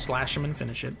to just slash him and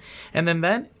finish it. And then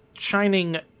that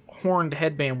shining horned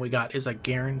headband we got is a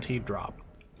guaranteed drop.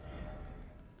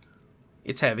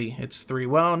 It's heavy. It's 3.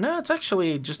 Well, no, it's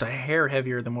actually just a hair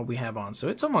heavier than what we have on, so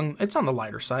it's on the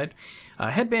lighter side.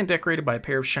 Headband decorated by a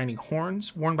pair of shining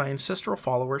horns, worn by ancestral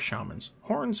follower shamans.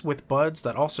 Horns with buds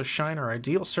that also shine are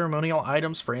ideal ceremonial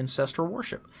items for ancestral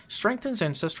worship. Strengthens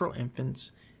ancestral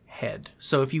infants' head.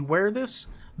 So if you wear this,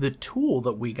 the tool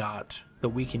that we got that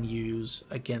we can use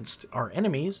against our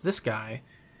enemies, this guy,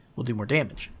 will do more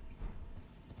damage.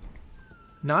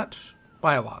 Not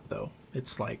by a lot, though.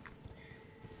 It's like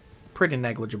pretty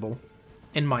negligible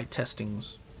in my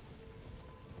testings.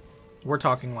 We're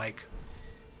talking like,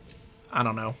 I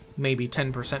don't know, maybe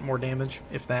 10% more damage,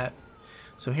 if that.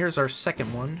 So here's our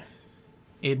second one.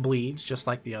 It bleeds just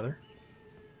like the other.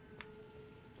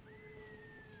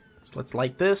 So let's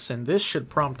light this, and this should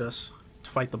prompt us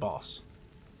to fight the boss.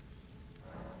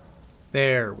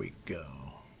 There we go.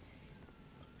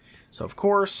 So of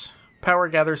course, power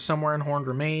gathers somewhere in horned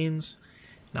remains.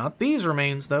 Not these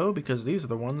remains, though, because these are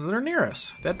the ones that are near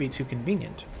us. That'd be too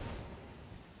convenient.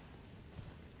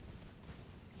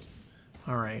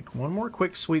 Alright, one more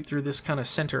quick sweep through this kind of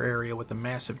center area with the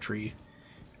massive tree.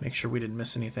 Make sure we didn't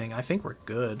miss anything. I think we're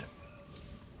good.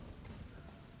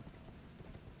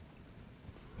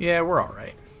 Yeah, we're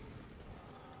alright.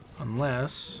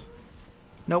 Unless...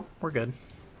 Nope, we're good.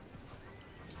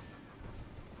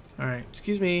 Alright,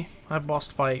 excuse me. I have boss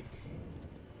to fight.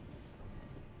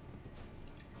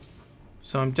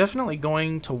 So I'm definitely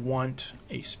going to want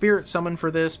a spirit summon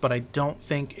for this, but I don't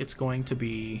think it's going to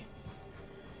be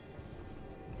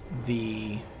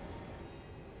the...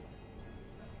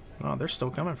 Oh, they're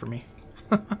still coming for me.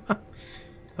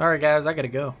 Alright guys, I gotta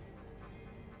go.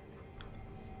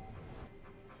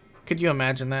 Could you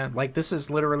imagine that? Like, this is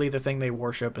literally the thing they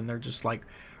worship, and they're just like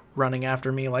running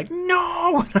after me like,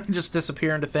 no! I just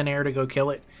disappear into thin air to go kill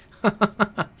it.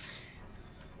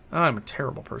 I'm a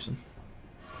terrible person.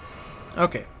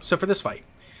 Okay, so for this fight,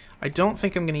 I don't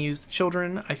think I'm going to use the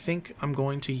children. I think I'm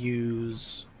going to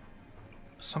use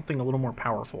something a little more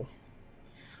powerful.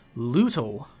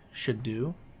 Lootle should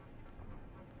do.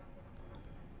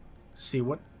 Let's see,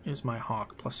 what is my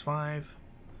hawk? +5.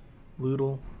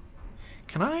 Lootle.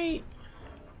 Can I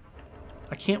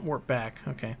can't warp back.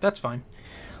 Okay, that's fine.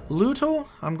 Lootle,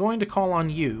 I'm going to call on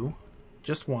you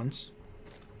just once,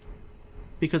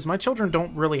 because my children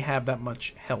don't really have that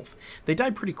much health. They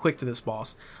died pretty quick to this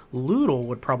boss. Lootle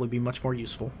would probably be much more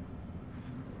useful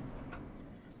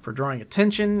for drawing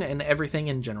attention and everything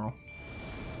in general.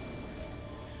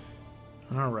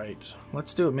 Alright,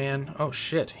 let's do it, man. Oh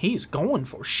shit, he's going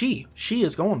for it. She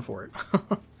is going for it.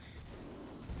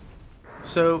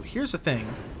 So, here's the thing.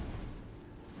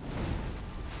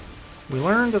 We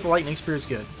learned that the lightning spear is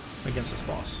good against this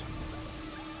boss.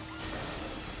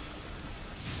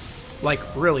 Like,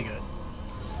 really good.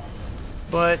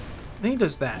 But then he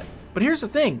does that. But here's the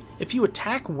thing. If you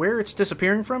attack where it's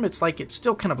disappearing from, it's like it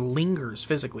still kind of lingers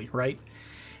physically, right?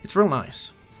 It's real nice.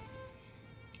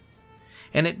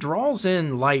 And it draws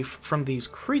in life from these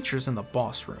creatures in the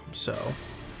boss room. So,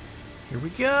 here we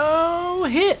go.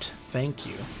 Hit! Thank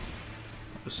you.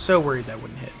 I was so worried that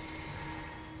wouldn't hit.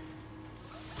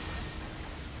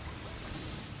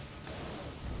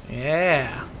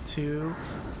 Yeah. 2,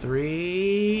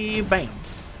 3, bam.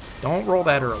 Don't roll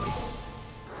that early.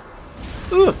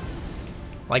 Ugh.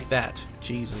 Like that.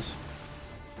 Jesus.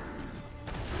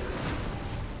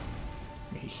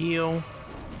 Let me heal.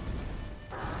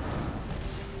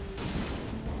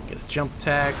 Get a jump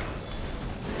attack.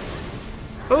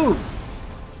 Ooh!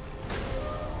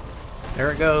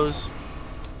 There it goes.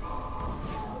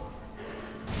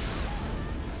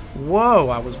 Whoa,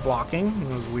 I was blocking.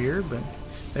 It was weird, but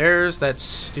there's that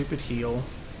stupid heal.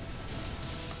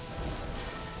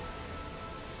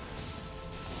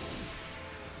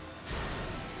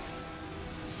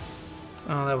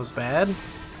 Oh, that was bad.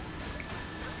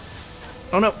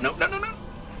 Oh, no, no, no, no, no.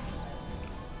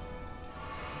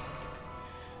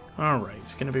 Alright,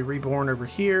 it's going to be reborn over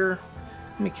here.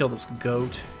 Let me kill this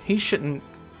goat. He shouldn't...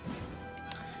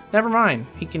 Never mind.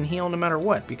 He can heal no matter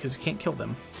what because you can't kill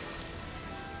them.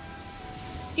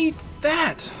 Eat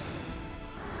that!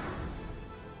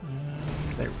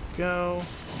 There we go.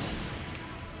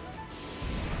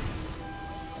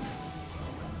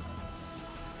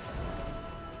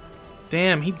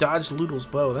 Damn, he dodged Loodle's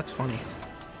bow. That's funny.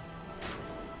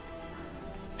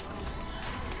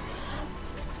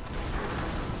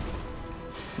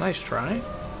 Nice try.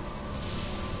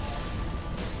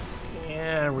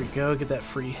 There we go. Get that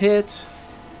free hit.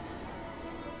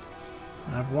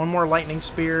 I have one more lightning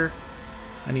spear.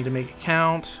 I need to make it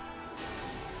count.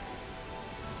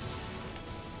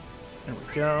 There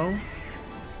we go.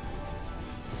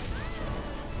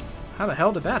 How the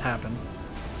hell did that happen?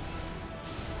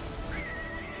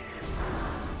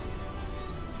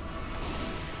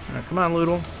 Alright, come on,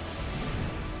 Loodle.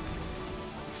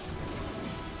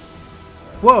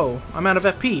 Whoa, I'm out of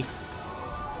FP.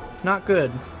 Not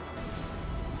good.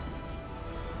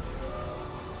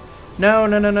 No,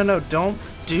 no, no, no, no. Don't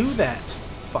do that.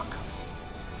 Fuck.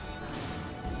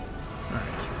 Alright.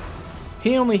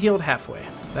 He only healed halfway.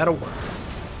 That'll work.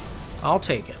 I'll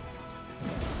take it.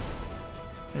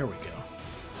 There we go.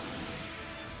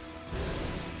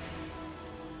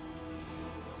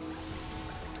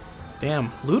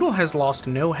 Damn, Loodle has lost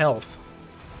no health.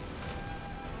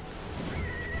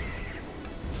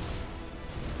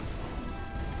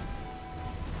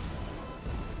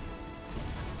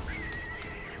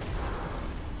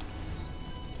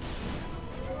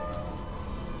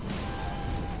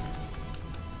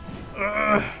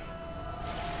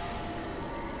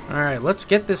 Alright, let's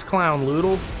get this clown,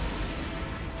 Loodle.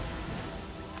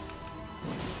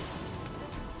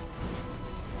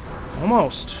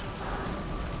 Almost.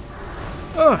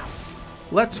 Ugh.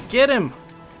 Let's get him.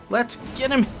 Let's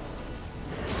get him.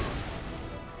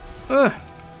 Ugh.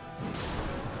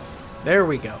 There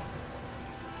we go.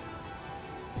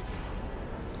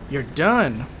 You're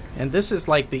done. And this is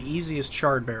like the easiest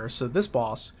shard bearer. So this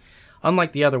boss,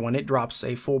 unlike the other one, it drops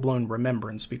a full-blown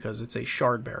remembrance because it's a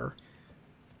shard bearer.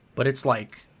 But it's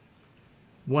like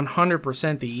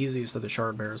 100% the easiest of the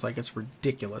shard bearers. Like, it's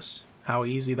ridiculous how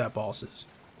easy that boss is.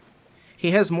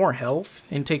 He has more health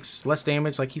and takes less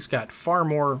damage. Like, he's got far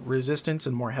more resistance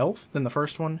and more health than the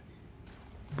first one.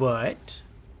 But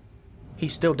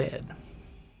he's still dead.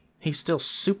 He's still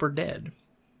super dead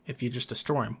if you just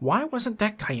destroy him. Why wasn't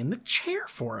that guy in the chair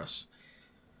for us?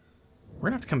 We're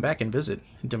going to have to come back and visit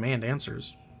and demand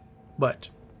answers. But,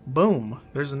 boom,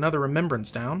 there's another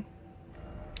remembrance down.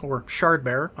 Or shard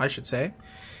bearer, I should say.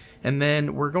 And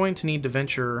then we're going to need to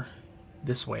venture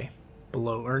this way.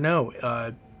 Below, or no,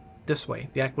 this way.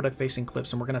 The aqueduct facing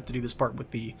cliffs. And we're going to have to do this part with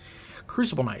the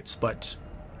Crucible Knights. But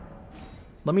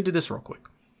let me do this real quick.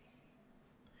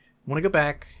 I want to go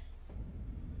back.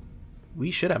 We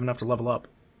should have enough to level up.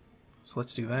 So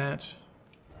let's do that.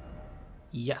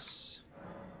 Yes.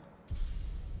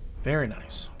 Very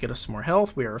nice. Get us some more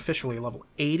health. We are officially level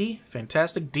 80.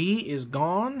 Fantastic. D is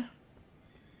gone.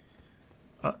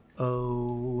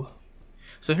 Uh-oh.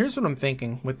 So here's what I'm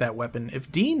thinking with that weapon.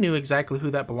 If D knew exactly who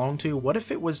that belonged to, what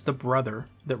if it was the brother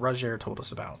that Roger told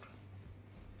us about?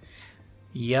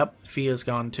 Yep, Fia's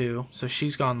gone too. So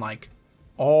she's gone like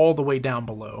all the way down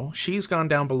below. She's gone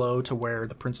down below to where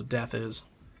the Prince of Death is.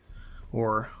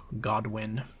 Or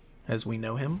Godwin, as we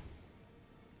know him.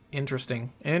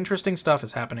 Interesting. Interesting stuff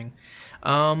is happening.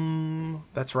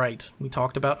 That's right. We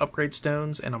talked about upgrade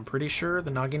stones, and I'm pretty sure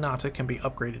the Naginata can be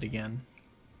upgraded again.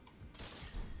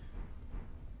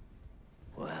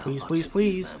 Well, Please, please,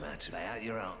 please. I'm actually out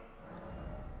your own.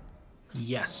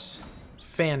 Yes.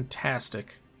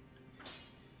 Fantastic.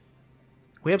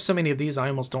 We have so many of these, I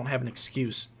almost don't have an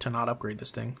excuse to not upgrade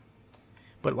this thing.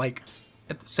 But, like,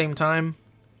 at the same time,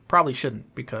 probably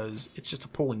shouldn't, because it's just a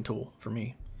pulling tool for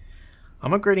me.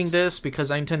 I'm upgrading this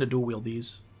because I intend to dual wield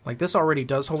these. Like, this already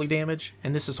does holy damage,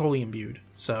 and this is holy imbued.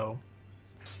 So,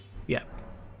 yeah.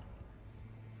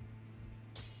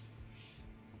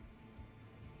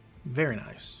 Very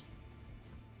nice.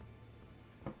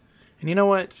 And you know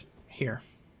what? Here.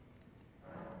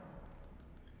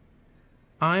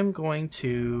 I'm going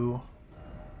to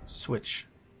switch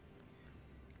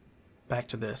back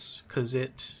to this, because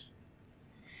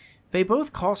they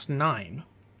both cost 9.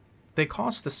 They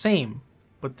cost the same,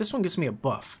 but this one gives me a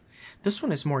buff. This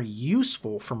one is more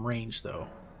useful from range, though.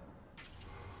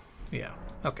 Yeah,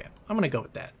 okay. I'm going to go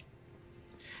with that.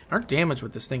 Our damage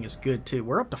with this thing is good, too.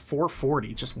 We're up to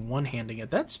 440, just one-handing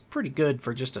it. That's pretty good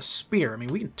for just a spear. I mean,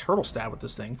 we can turtle stab with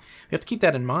this thing. We have to keep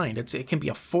that in mind. It can be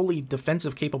a fully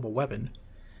defensive-capable weapon.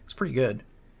 It's pretty good.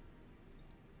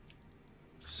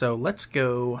 So let's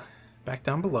go back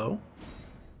down below.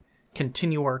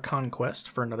 continue our conquest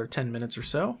for another 10 minutes or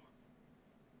so.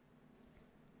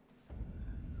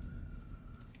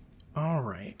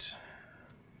 Alright.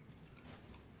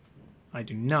 I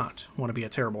do not want to be a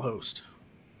terrible host.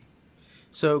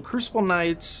 So, Crucible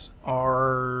Knights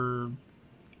are...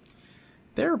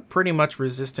 they're pretty much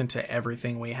resistant to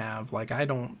everything we have. Like,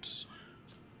 I'm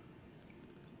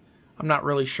not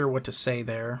really sure what to say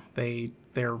there.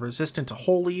 They're resistant to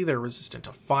holy, they're resistant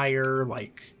to fire,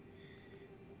 like...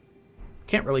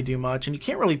 can't really do much, and you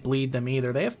can't really bleed them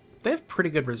either. They have pretty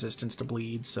good resistance to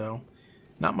bleed, so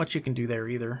not much you can do there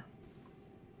either.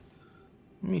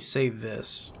 Let me say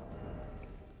this.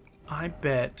 I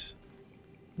bet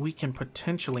we can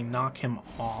potentially knock him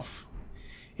off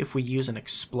if we use an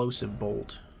explosive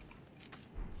bolt.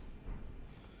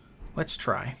 Let's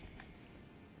try.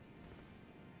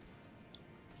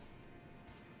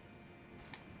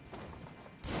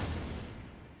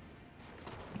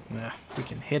 If we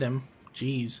can hit him.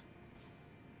 Jeez.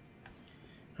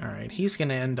 Alright, he's going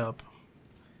to end up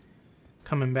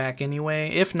coming back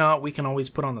anyway. If not, we can always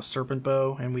put on the serpent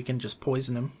bow and we can just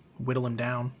poison him, whittle him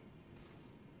down.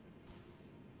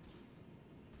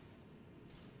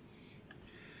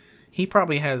 He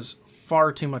probably has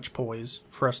far too much poise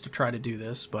for us to try to do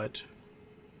this, but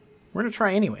we're going to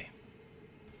try anyway.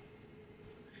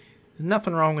 There's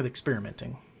nothing wrong with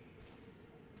experimenting.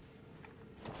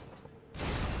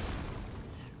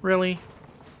 Really?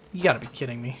 You gotta be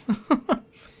kidding me. Oh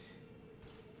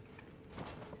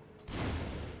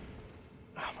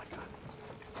my god.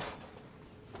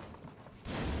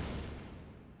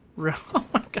 Oh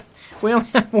my god. We only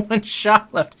have one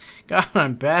shot left. God,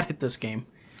 I'm bad at this game.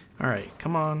 Alright,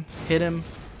 come on. Hit him.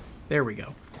 There we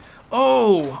go.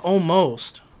 Oh!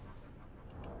 Almost.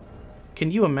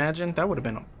 Can you imagine? That would have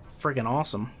been friggin'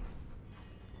 awesome.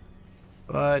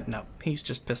 But no, he's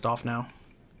just pissed off now.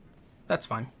 That's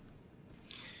fine.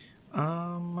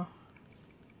 We're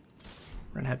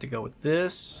gonna have to go with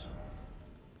this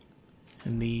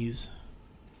and these.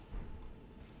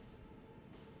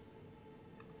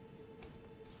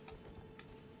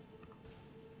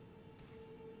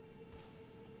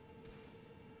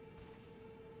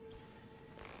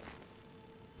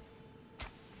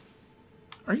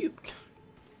 Are you...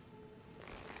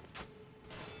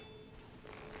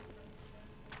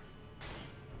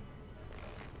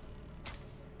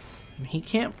 He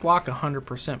can't block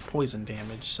 100% poison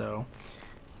damage, so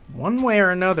one way or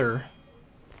another,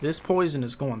 this poison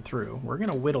is going through. We're going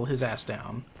to whittle his ass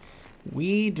down.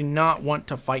 We do not want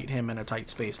to fight him in a tight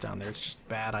space down there. It's just a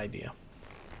bad idea.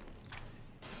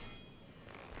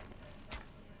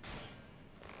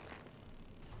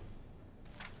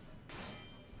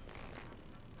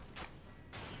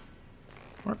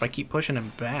 Or if I keep pushing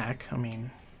him back, I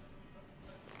mean...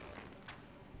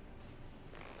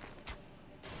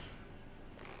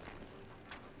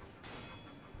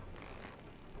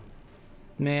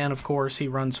 Man, of course, he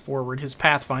runs forward. His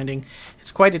pathfinding,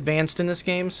 it's quite advanced in this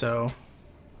game, so...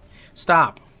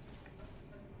 Stop.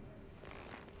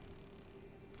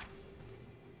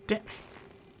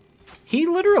 He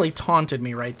literally taunted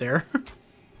me right there.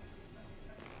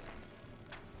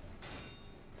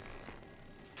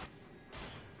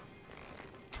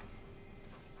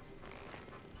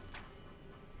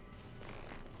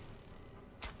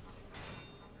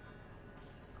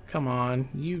 Come on,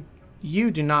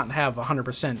 you do not have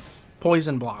 100%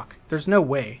 poison block. There's no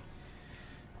way.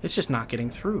 It's just not getting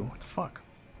through. What the fuck?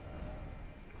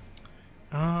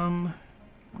 What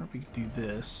if we do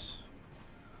this?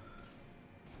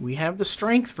 We have the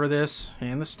strength for this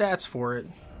and the stats for it.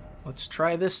 Let's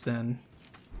try this then.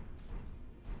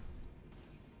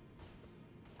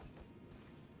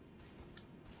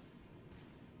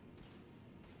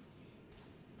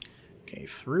 Okay,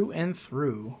 through and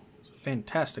through. It's a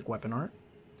fantastic weapon art.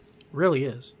 Really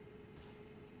is.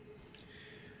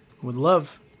 Would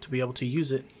love to be able to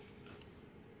use it.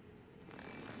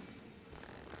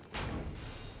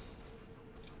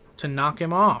 To knock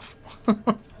him off.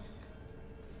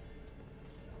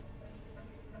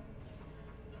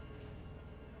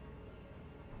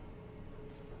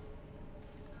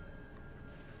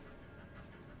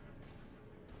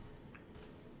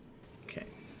 Okay.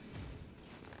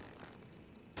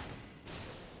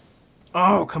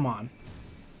 Oh, come on.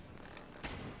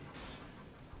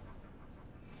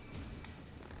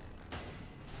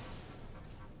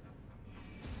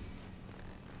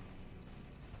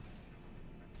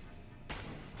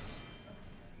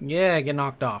 Yeah, get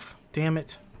knocked off. Damn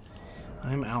it.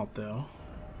 I'm out, though.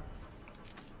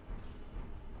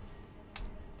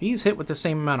 He's hit with the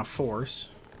same amount of force.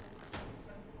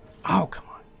 Oh, come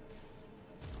on.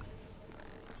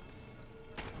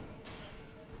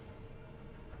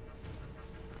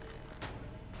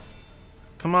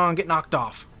 Come on, get knocked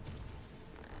off.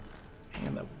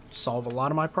 And that would solve a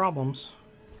lot of my problems.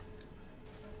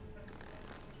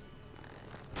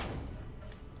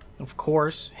 Of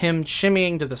course, him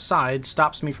shimmying to the side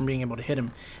stops me from being able to hit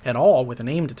him at all with an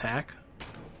aimed attack.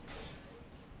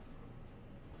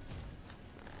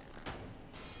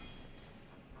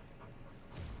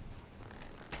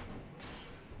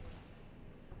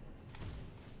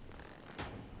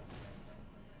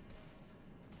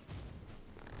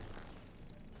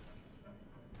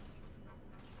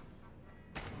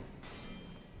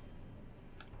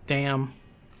 Damn.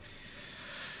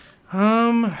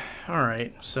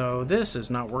 Alright, so this is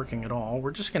not working at all.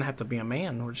 We're just gonna have to be a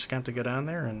man. We're just gonna have to go down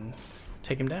there and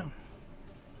take him down.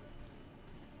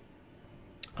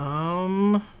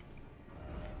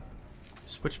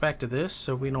 Switch back to this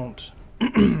so we don't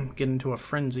get into a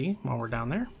frenzy while we're down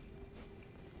there.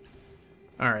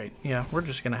 Alright, yeah, we're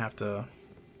just gonna have to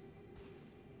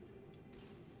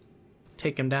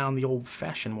take him down the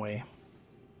old-fashioned way.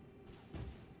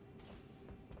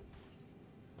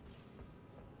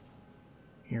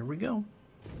 Here we go.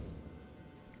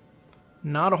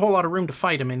 Not a whole lot of room to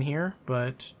fight him in here,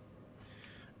 but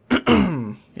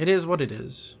it is what it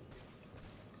is.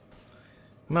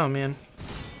 Come on, man.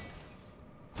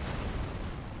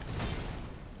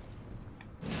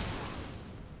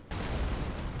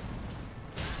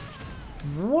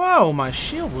 Whoa, my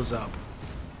shield was up.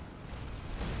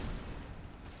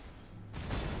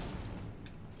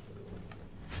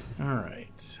 Alright.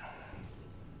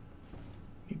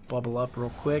 Bubble up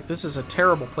real quick. This is a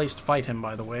terrible place to fight him,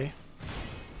 by the way.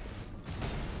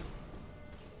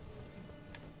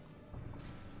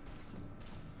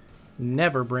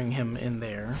 Never bring him in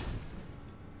there.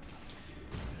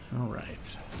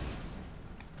 Alright.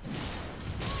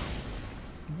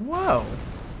 Whoa!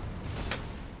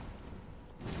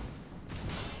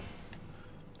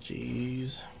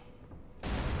 Jeez.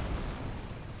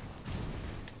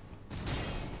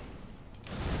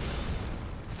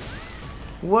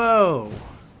 Whoa!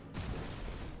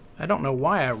 I don't know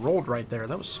why I rolled right there.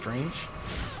 That was strange.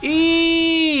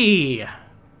 Eee!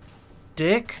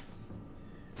 Dick.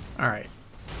 Alright.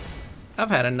 I've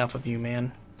had enough of you,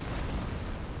 man.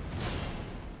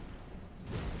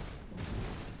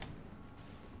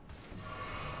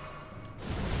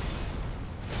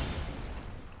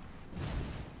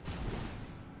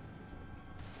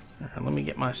 Alright, let me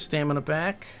get my stamina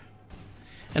back.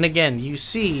 And again, you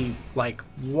see, like,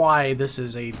 why this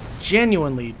is a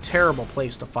genuinely terrible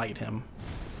place to fight him.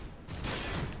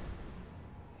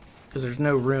 Because there's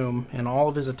no room, and all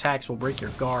of his attacks will break your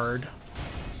guard.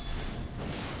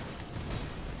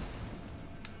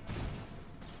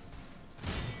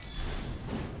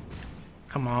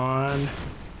 Come on.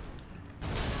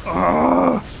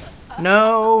 Ugh!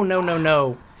 No, no, no,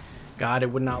 no. God,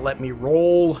 it would not let me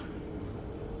roll.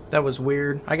 That was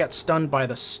weird. I got stunned by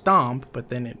the stomp, but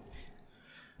then it...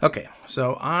 Okay,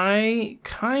 so I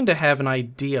kind of have an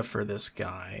idea for this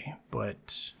guy,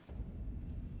 but...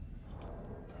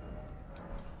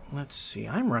 Let's see.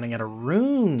 I'm running out of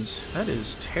runes. That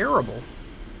is terrible.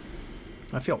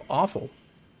 I feel awful.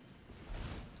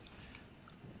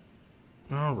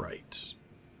 Alright.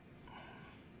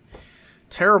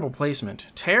 Terrible placement.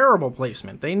 Terrible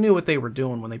placement. They knew what they were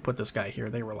doing when they put this guy here.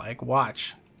 They were like,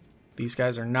 watch. These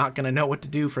guys are not going to know what to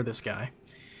do for this guy.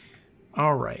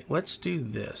 Alright, let's do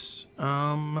this.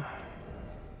 What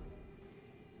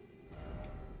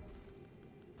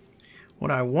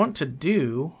I want to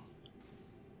do...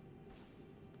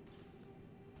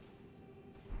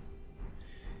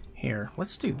 Here,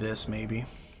 let's do this maybe.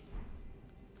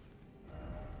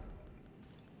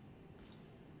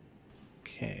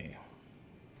 Okay.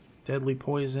 Deadly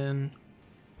poison.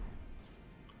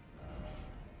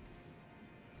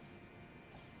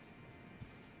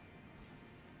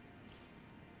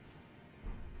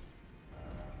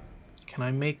 Can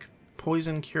I make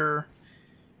poison cure?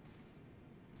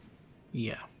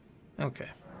 Yeah. Okay.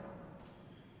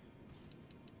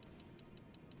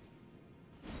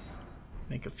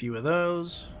 Make a few of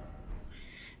those.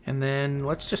 And then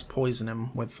let's just poison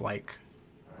him with, like,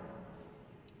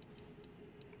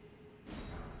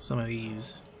 some of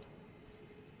these.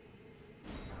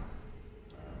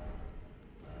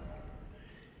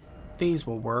 These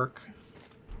will work.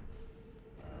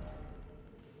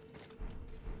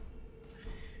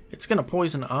 It's gonna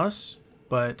poison us,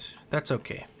 but that's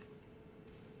okay.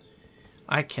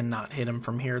 I cannot hit him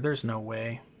from here. There's no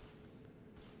way.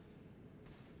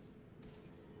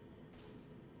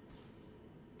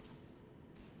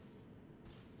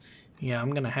 Yeah,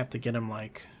 I'm gonna have to get him,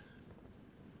 like...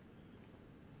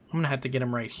 I'm gonna have to get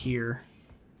him right here.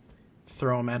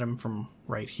 Throw him at him from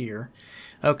right here.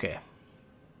 Okay.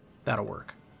 That'll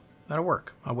work. That'll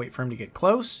work. I'll wait for him to get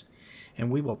close,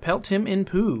 and we will pelt him in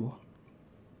poo.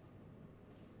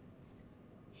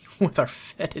 With our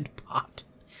fetid pot.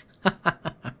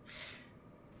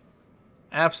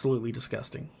 Absolutely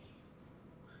disgusting.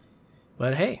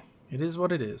 But hey, it is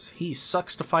what it is. He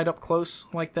sucks to fight up close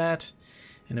like that,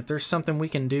 and if there's something we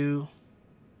can do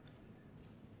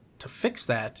to fix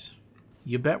that,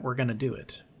 you bet we're going to do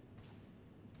it.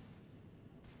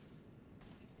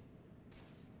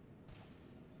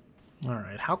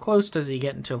 Alright, how close does he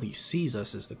get until he sees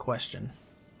us is the question.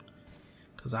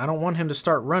 Because I don't want him to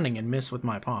start running and miss with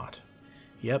my pot.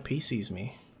 Yep, he sees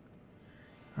me.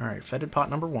 Alright, fetid pot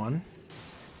number 1.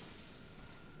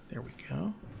 There we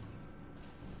go.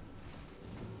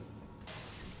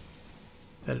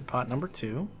 Fetid pot number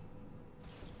 2.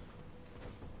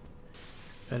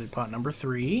 Fetid pot number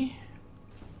 3.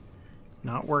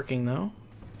 Not working though.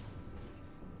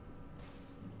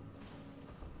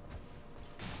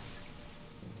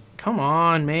 Come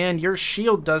on, man. Your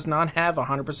shield does not have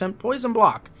 100% poison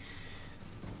block.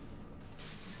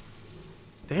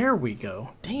 There we go.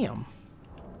 Damn.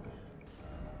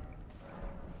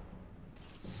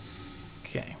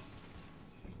 Okay.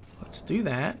 Let's do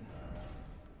that.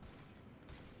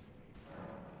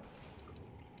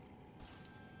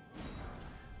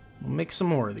 We'll make some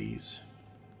more of these.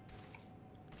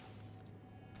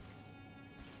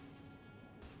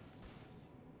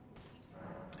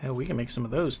 Hell, we can make some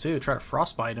of those too. Try to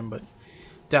frostbite him, but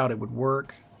doubt it would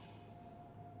work.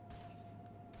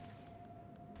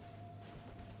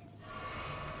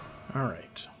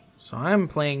 Alright. So I'm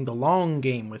playing the long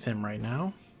game with him right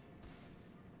now.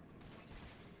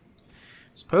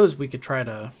 Suppose we could try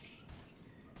to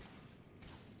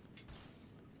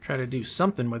do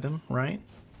something with him, right?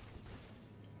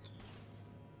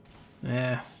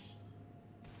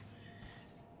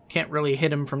 Can't really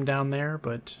hit him from down there,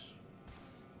 but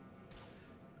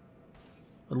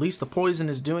at least the poison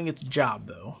is doing its job,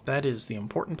 though. That is the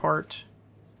important part.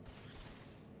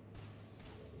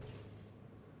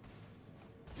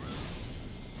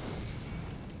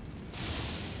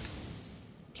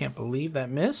 Can't believe that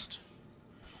missed.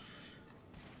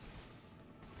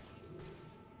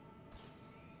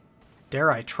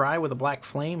 Dare I try with a black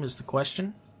flame is the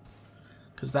question.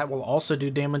 Because that will also do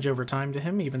damage over time to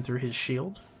him, even through his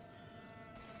shield.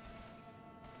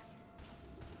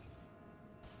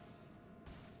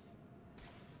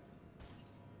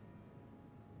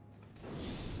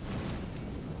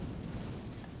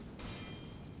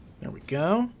 There we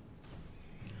go.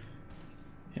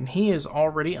 And he is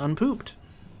already unpooped.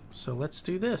 So let's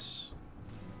do this.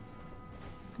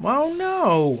 Well,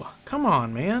 no! Come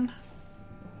on, man.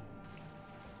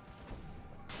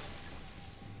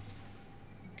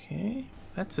 Okay,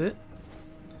 that's it.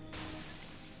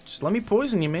 Just let me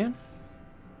poison you, man.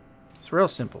 It's real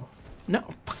simple. No,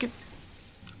 fucking...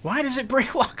 Why does it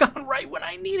break lock on right when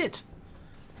I need it?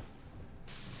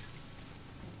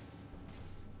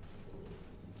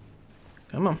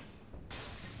 Come on.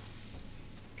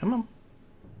 Come on.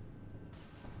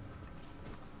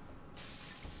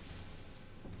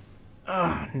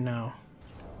 Oh, no.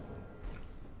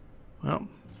 Well,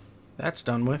 that's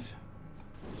done with.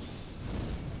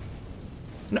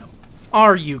 No.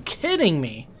 Are you kidding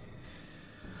me?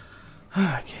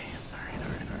 Okay.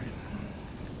 Alright.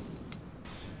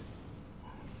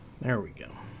 There we go.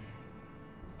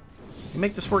 Can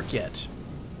make this work yet?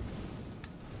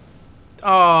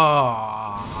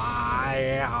 Oh,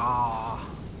 yeah.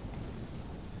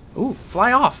 Ooh,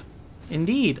 fly off.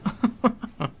 Indeed.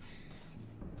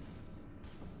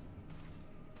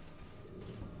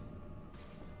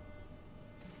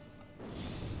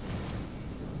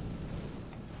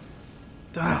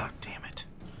 Ah, damn it.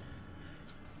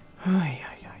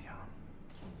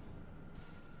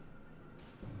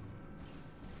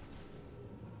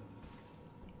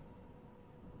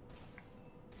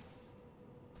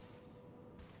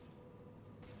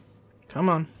 Come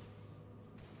on.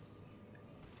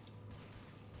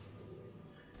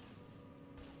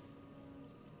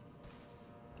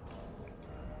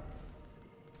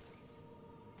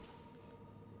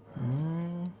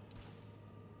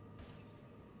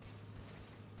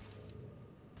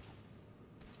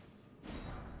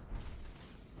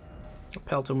 I'll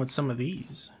pelt him with some of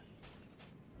these.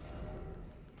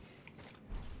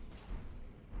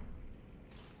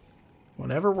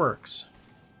 Whatever works.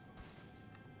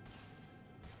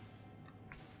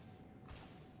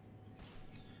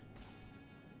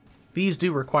 These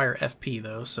do require FP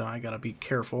though, so I gotta be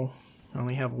careful. I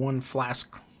only have one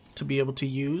flask to be able to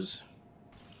use.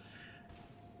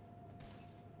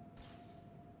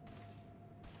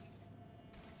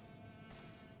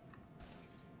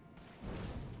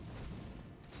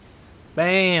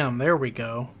 Bam! There we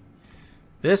go.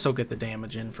 This'll get the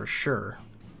damage in for sure.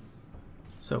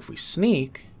 So if we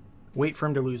sneak, wait for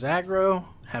him to lose aggro,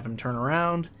 have him turn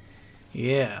around.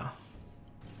 Yeah.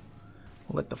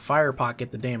 We'll let the fire pot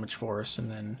get the damage for us, and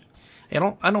then...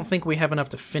 I don't think we have enough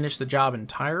to finish the job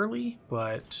entirely,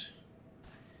 but...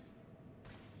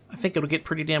 I think it'll get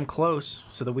pretty damn close,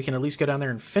 so that we can at least go down there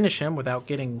and finish him without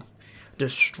getting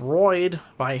destroyed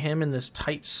by him in this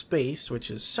tight space,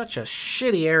 which is such a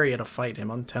shitty area to fight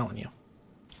him, I'm telling you.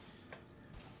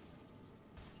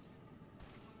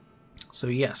 So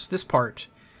yes, this part,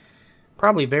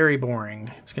 probably very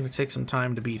boring. It's going to take some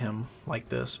time to beat him like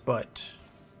this, but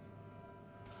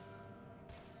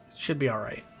it should be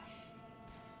alright.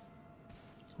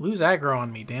 Lose aggro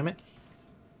on me, damn it.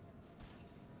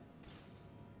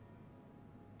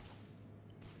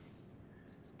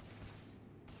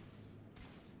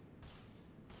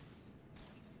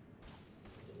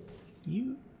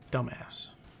 You dumbass.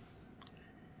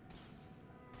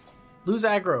 Lose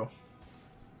aggro.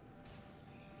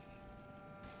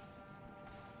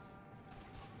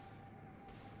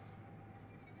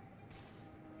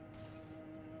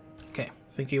 Okay,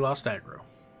 I think he lost aggro.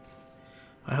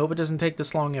 I hope it doesn't take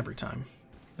this long every time.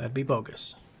 That'd be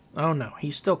bogus. Oh no,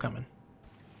 he's still coming.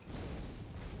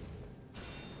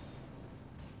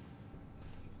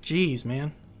 Jeez,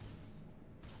 man.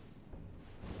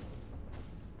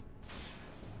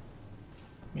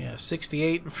 Yeah,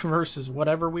 68 versus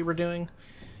whatever we were doing.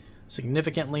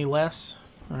 Significantly less.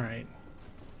 Alright.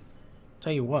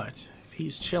 Tell you what, if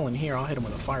he's chilling here, I'll hit him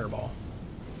with a fireball.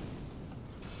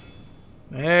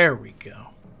 There we go.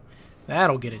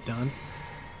 That'll get it done.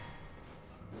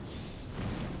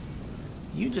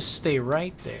 You just stay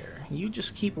right there. You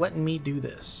just keep letting me do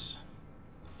this.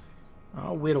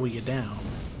 I'll whittle you down.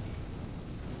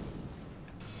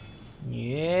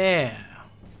 Yeah.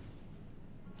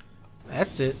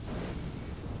 That's it.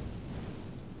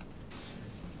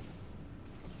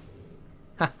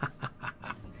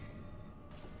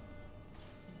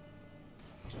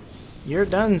 You're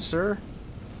done, sir.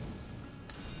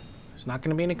 There's not going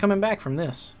to be any coming back from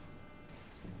this.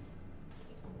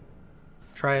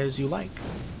 Try as you like.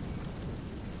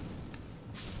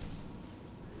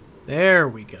 There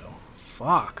we go.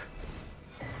 Fuck.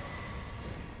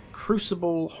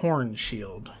 Crucible horn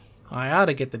shield. I ought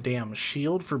to get the damn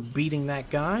shield for beating that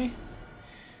guy.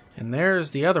 And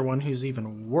there's the other one who's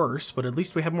even worse, but at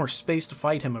least we have more space to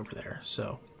fight him over there,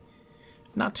 so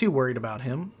not too worried about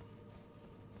him.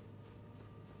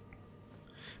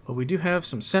 But we do have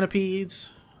some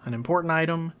centipedes, an important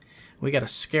item. We got a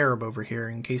scarab over here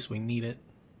in case we need it,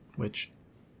 which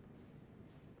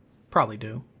probably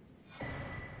do.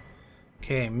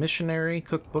 Okay, Missionary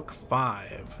Cookbook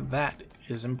 5. That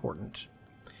is important.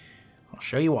 I'll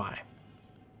show you why.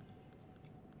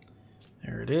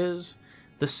 There it is.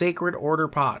 The Sacred Order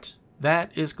Pot.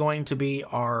 That is going to be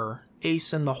our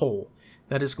ace in the hole.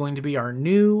 That is going to be our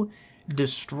new,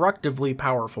 destructively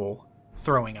powerful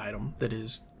throwing item that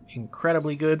is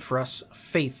incredibly good for us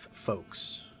faith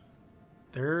folks.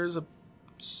 There's a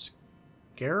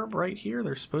scarab right here.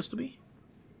 There's supposed to be.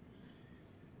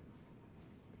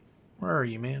 Where are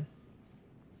you, man?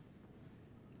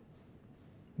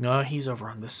 No, he's over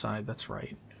on this side. That's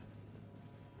right.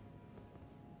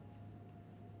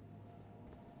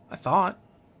 I thought.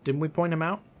 Didn't we point him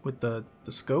out with the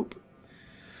scope?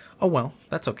 Oh well,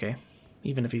 that's okay.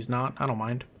 Even if he's not, I don't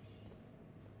mind.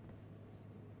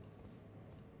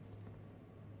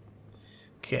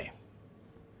 Okay.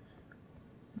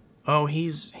 Oh,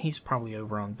 he's probably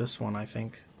over on this one, I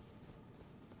think.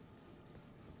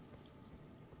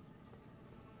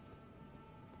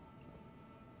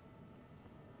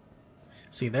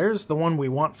 See, there's the one we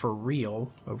want for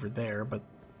real over there, but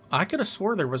I could have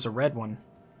swore there was a red one.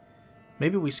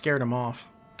 Maybe we scared him off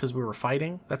because we were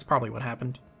fighting. That's probably what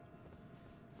happened.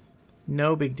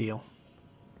 No big deal.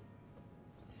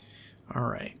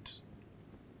 Alright.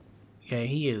 Yeah,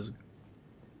 he is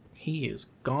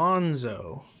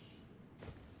gonzo.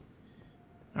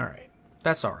 Alright.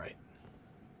 That's alright.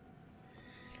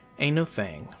 Ain't no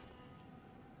thing.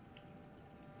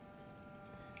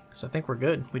 So I think we're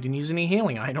good. We didn't use any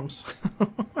healing items.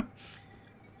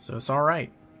 So it's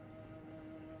alright.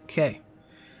 Okay.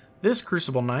 This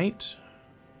Crucible Knight,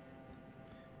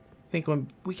 I think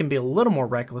we can be a little more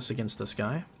reckless against this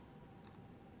guy.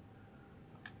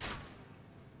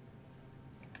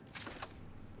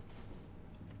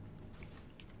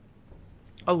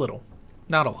 A little.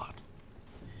 Not a lot.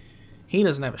 He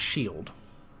doesn't have a shield.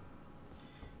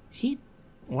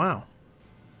 Wow.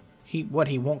 He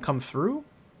won't come through?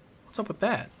 What's up with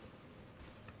that?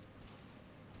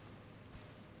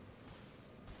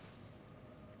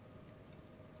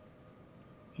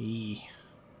 Eee.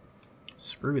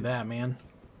 Screw that, man.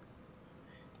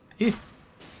 Ew.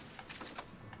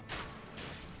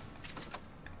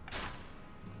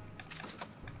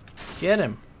 Get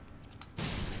him.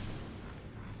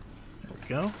 There we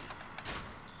go.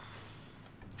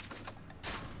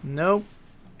 Nope.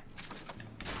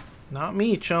 Not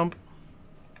me, chump.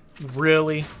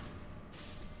 Really?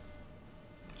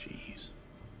 Jeez.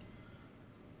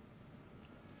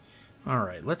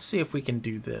 Alright, let's see if we can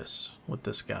do this with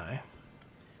this guy.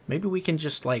 Maybe we can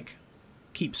just, like,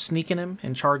 keep sneaking him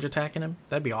and charge attacking him.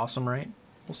 That'd be awesome, right?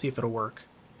 We'll see if it'll work.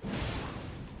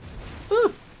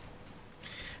 Woo!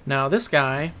 Now, this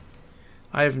guy,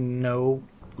 I have no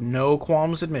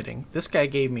qualms admitting, this guy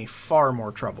gave me far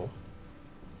more trouble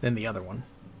than the other one.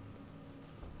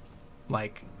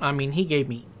 Like, I mean, he gave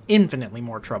me infinitely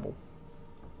more trouble.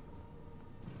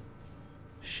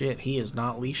 Shit, he is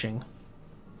not leashing.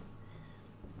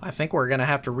 I think we're gonna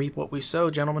have to reap what we sow,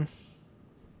 gentlemen.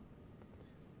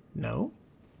 No?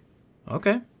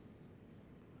 Okay.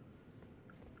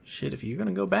 Shit, if you're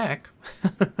gonna go back.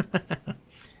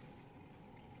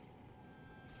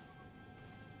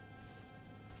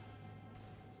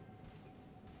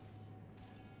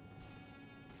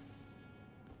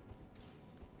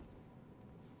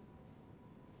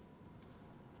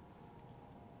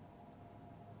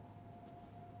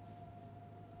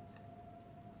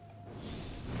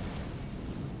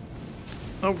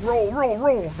 Oh, roll, roll,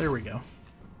 roll. There we go.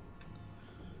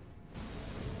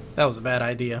 That was a bad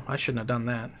idea. I shouldn't have done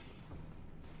that.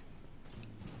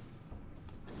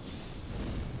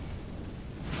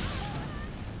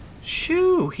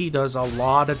 Shoo, he does a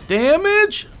lot of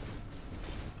damage.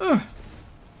 Ugh.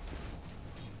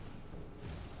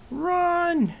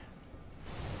 Run.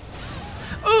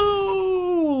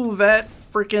 Oh, that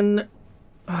freaking...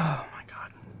 Oh, my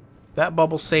God. That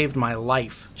bubble saved my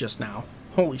life just now.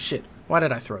 Holy shit. Why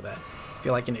did I throw that? I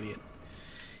feel like an idiot.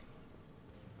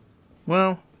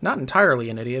 Well, not entirely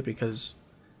an idiot, because...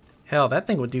 Hell, that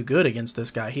thing would do good against this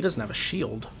guy. He doesn't have a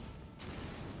shield.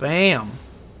 Bam!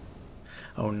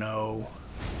 Oh no.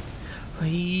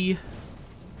 Eat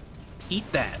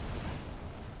that.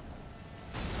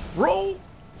 Roll!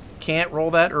 Can't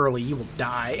roll that early. You will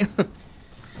die.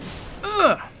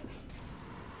 Ugh!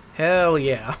 Hell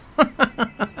yeah.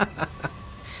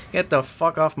 Get the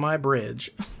fuck off my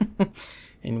bridge.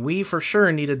 And we for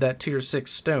sure needed that tier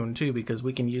 6 stone too, because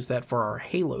we can use that for our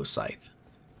Halo scythe.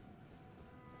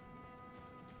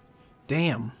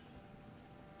 Damn.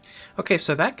 Okay,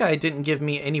 so that guy didn't give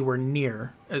me anywhere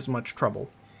near as much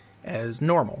trouble as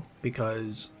normal,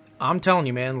 because I'm telling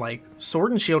you, man, like,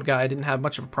 Sword and Shield guy I didn't have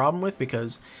much of a problem with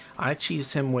because I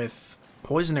cheesed him with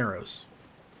poison arrows.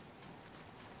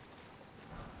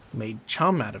 Made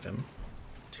chum out of him.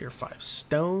 Tier 5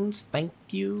 stones, thank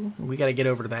you. We gotta get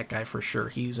over to that guy for sure.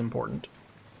 He's important.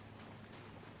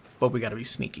 But we gotta be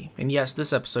sneaky. And yes,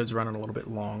 this episode's running a little bit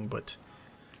long, but...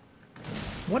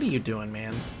 What are you doing,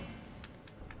 man?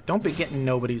 Don't be getting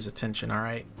nobody's attention,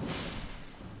 alright?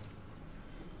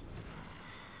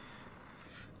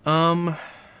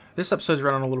 This episode's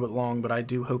running a little bit long, but I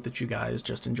do hope that you guys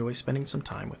just enjoy spending some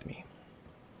time with me.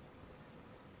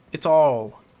 It's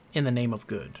all in the name of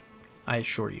good, I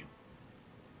assure you.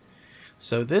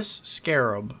 So this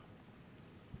scarab...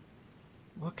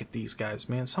 Look at these guys,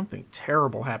 man. Something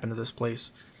terrible happened to this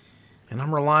place. And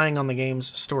I'm relying on the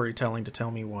game's storytelling to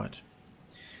tell me what.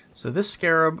 So this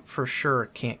scarab for sure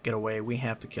can't get away. We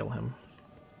have to kill him.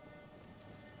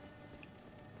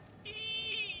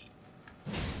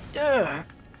 Ugh.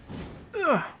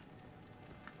 Ugh.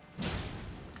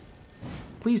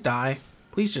 Please die.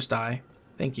 Please just die.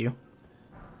 Thank you.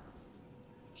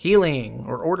 Healing,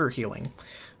 or order healing.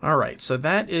 Alright, so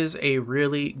that is a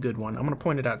really good one. I'm going to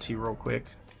point it out to you real quick.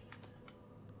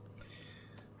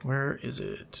 Where is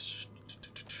it?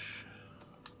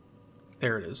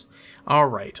 There it is.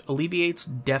 Alright, alleviates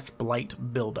Death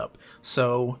Blight buildup.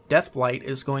 So, Death Blight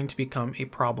is going to become a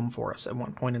problem for us at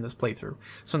one point in this playthrough.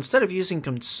 So instead of using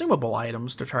consumable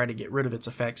items to try to get rid of its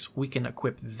effects, we can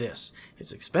equip this.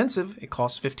 It's expensive, it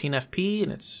costs 15 FP,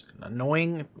 and it's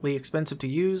annoyingly expensive to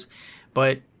use,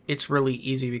 but it's really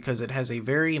easy because it has a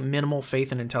very minimal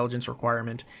faith and intelligence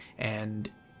requirement, and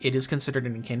it is considered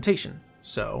an incantation.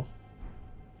 So,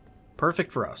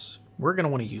 perfect for us. We're going to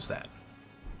want to use that.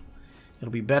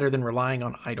 It'll be better than relying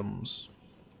on items.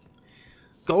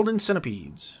 Golden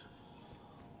centipedes.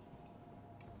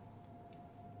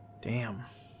 Damn.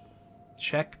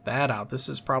 Check that out. This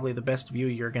is probably the best view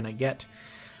you're going to get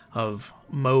of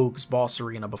Moog's boss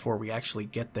arena before we actually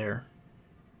get there.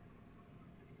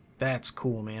 That's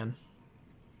cool, man.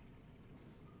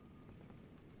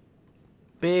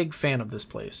 Big fan of this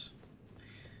place.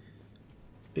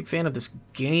 Big fan of this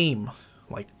game.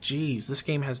 Like, geez, this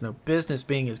game has no business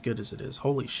being as good as it is.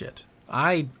 Holy shit.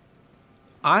 I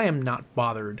am not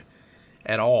bothered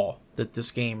at all that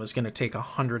this game is going to take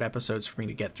 100 episodes for me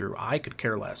to get through. I could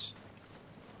care less.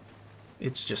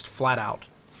 It's just flat out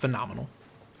phenomenal.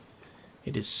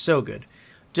 It is so good.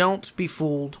 Don't be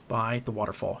fooled by the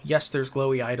waterfall. Yes, there's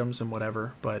glowy items and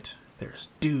whatever, but there's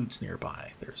dudes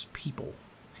nearby. There's people.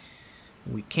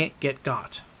 We can't get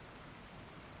got.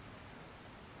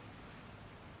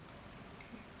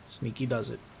 Sneaky does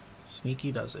it.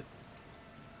 Sneaky does it.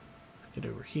 Let's get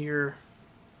over here.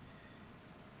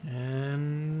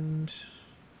 And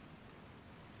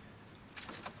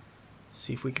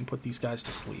see if we can put these guys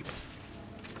to sleep.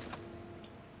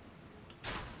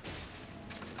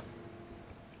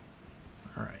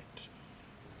 All right.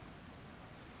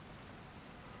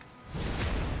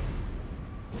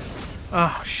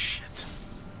 Oh, shit.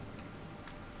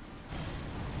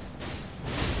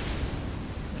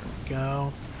 There we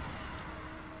go.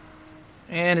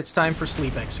 And it's time for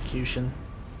sleep execution.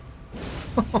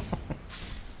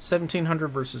 1700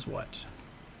 versus what?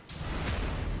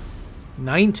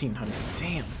 1900.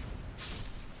 Damn.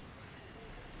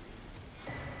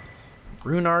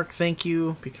 Runark, thank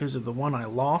you, because of the one I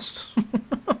lost.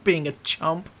 Being a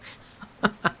chump.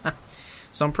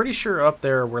 So I'm pretty sure up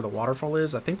there where the waterfall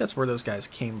is, I think that's where those guys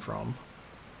came from.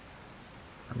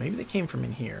 Or maybe they came from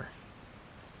in here.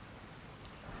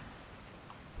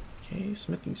 Okay,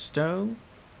 smithing stone.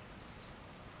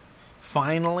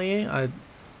 Finally, an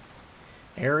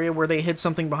area where they hid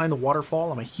something behind the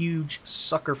waterfall. I'm a huge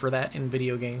sucker for that in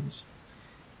video games.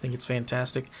 I think it's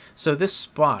fantastic. So this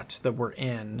spot that we're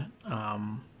in,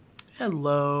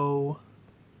 hello.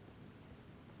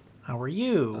 How are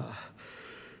you?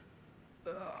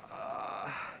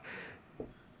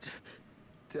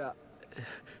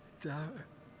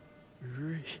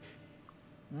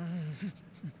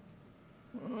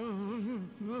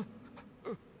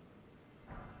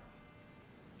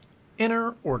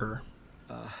 Inner order.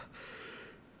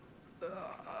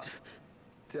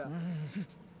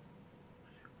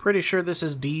 Pretty sure this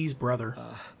is Dee's brother.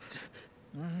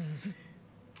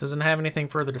 Doesn't have anything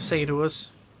further to say to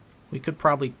us. We could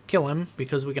probably kill him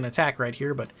because we can attack right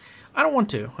here, but I don't want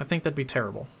to. I think that'd be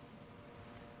terrible.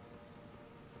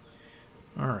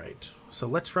 Alright, so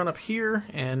let's run up here,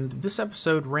 and this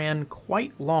episode ran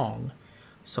quite long.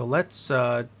 So let's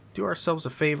do ourselves a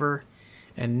favor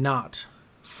and not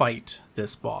fight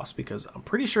this boss, because I'm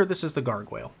pretty sure this is the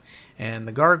gargoyle. And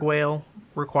the gargoyle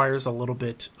requires a little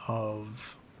bit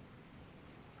of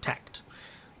tact.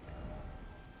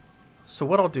 So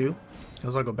what I'll do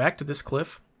is I'll go back to this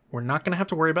cliff. We're not going to have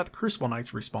to worry about the Crucible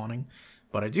Knights respawning,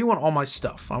 but I do want all my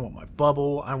stuff. I want my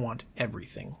bubble. I want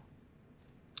everything.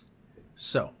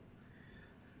 So,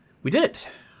 we did it.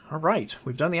 All right,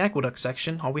 we've done the aqueduct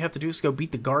section. All we have to do is go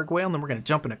beat the gargoyle, and then we're going to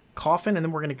jump in a coffin, and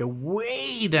then we're going to go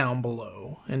way down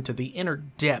below into the inner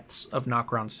depths of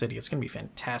Nokron City. It's going to be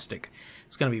fantastic.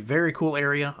 It's going to be a very cool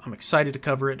area. I'm excited to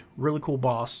cover it. Really cool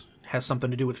boss. It has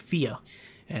something to do with Fia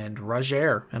and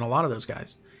Roger and a lot of those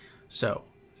guys. So,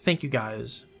 thank you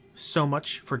guys so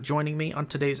much for joining me on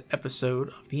today's episode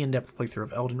of the in-depth playthrough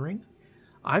of Elden Ring.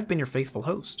 I've been your faithful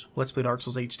host, Let's Play Dark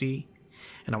Souls HD,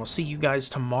 and I will see you guys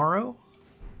tomorrow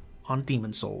on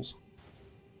Demon Souls.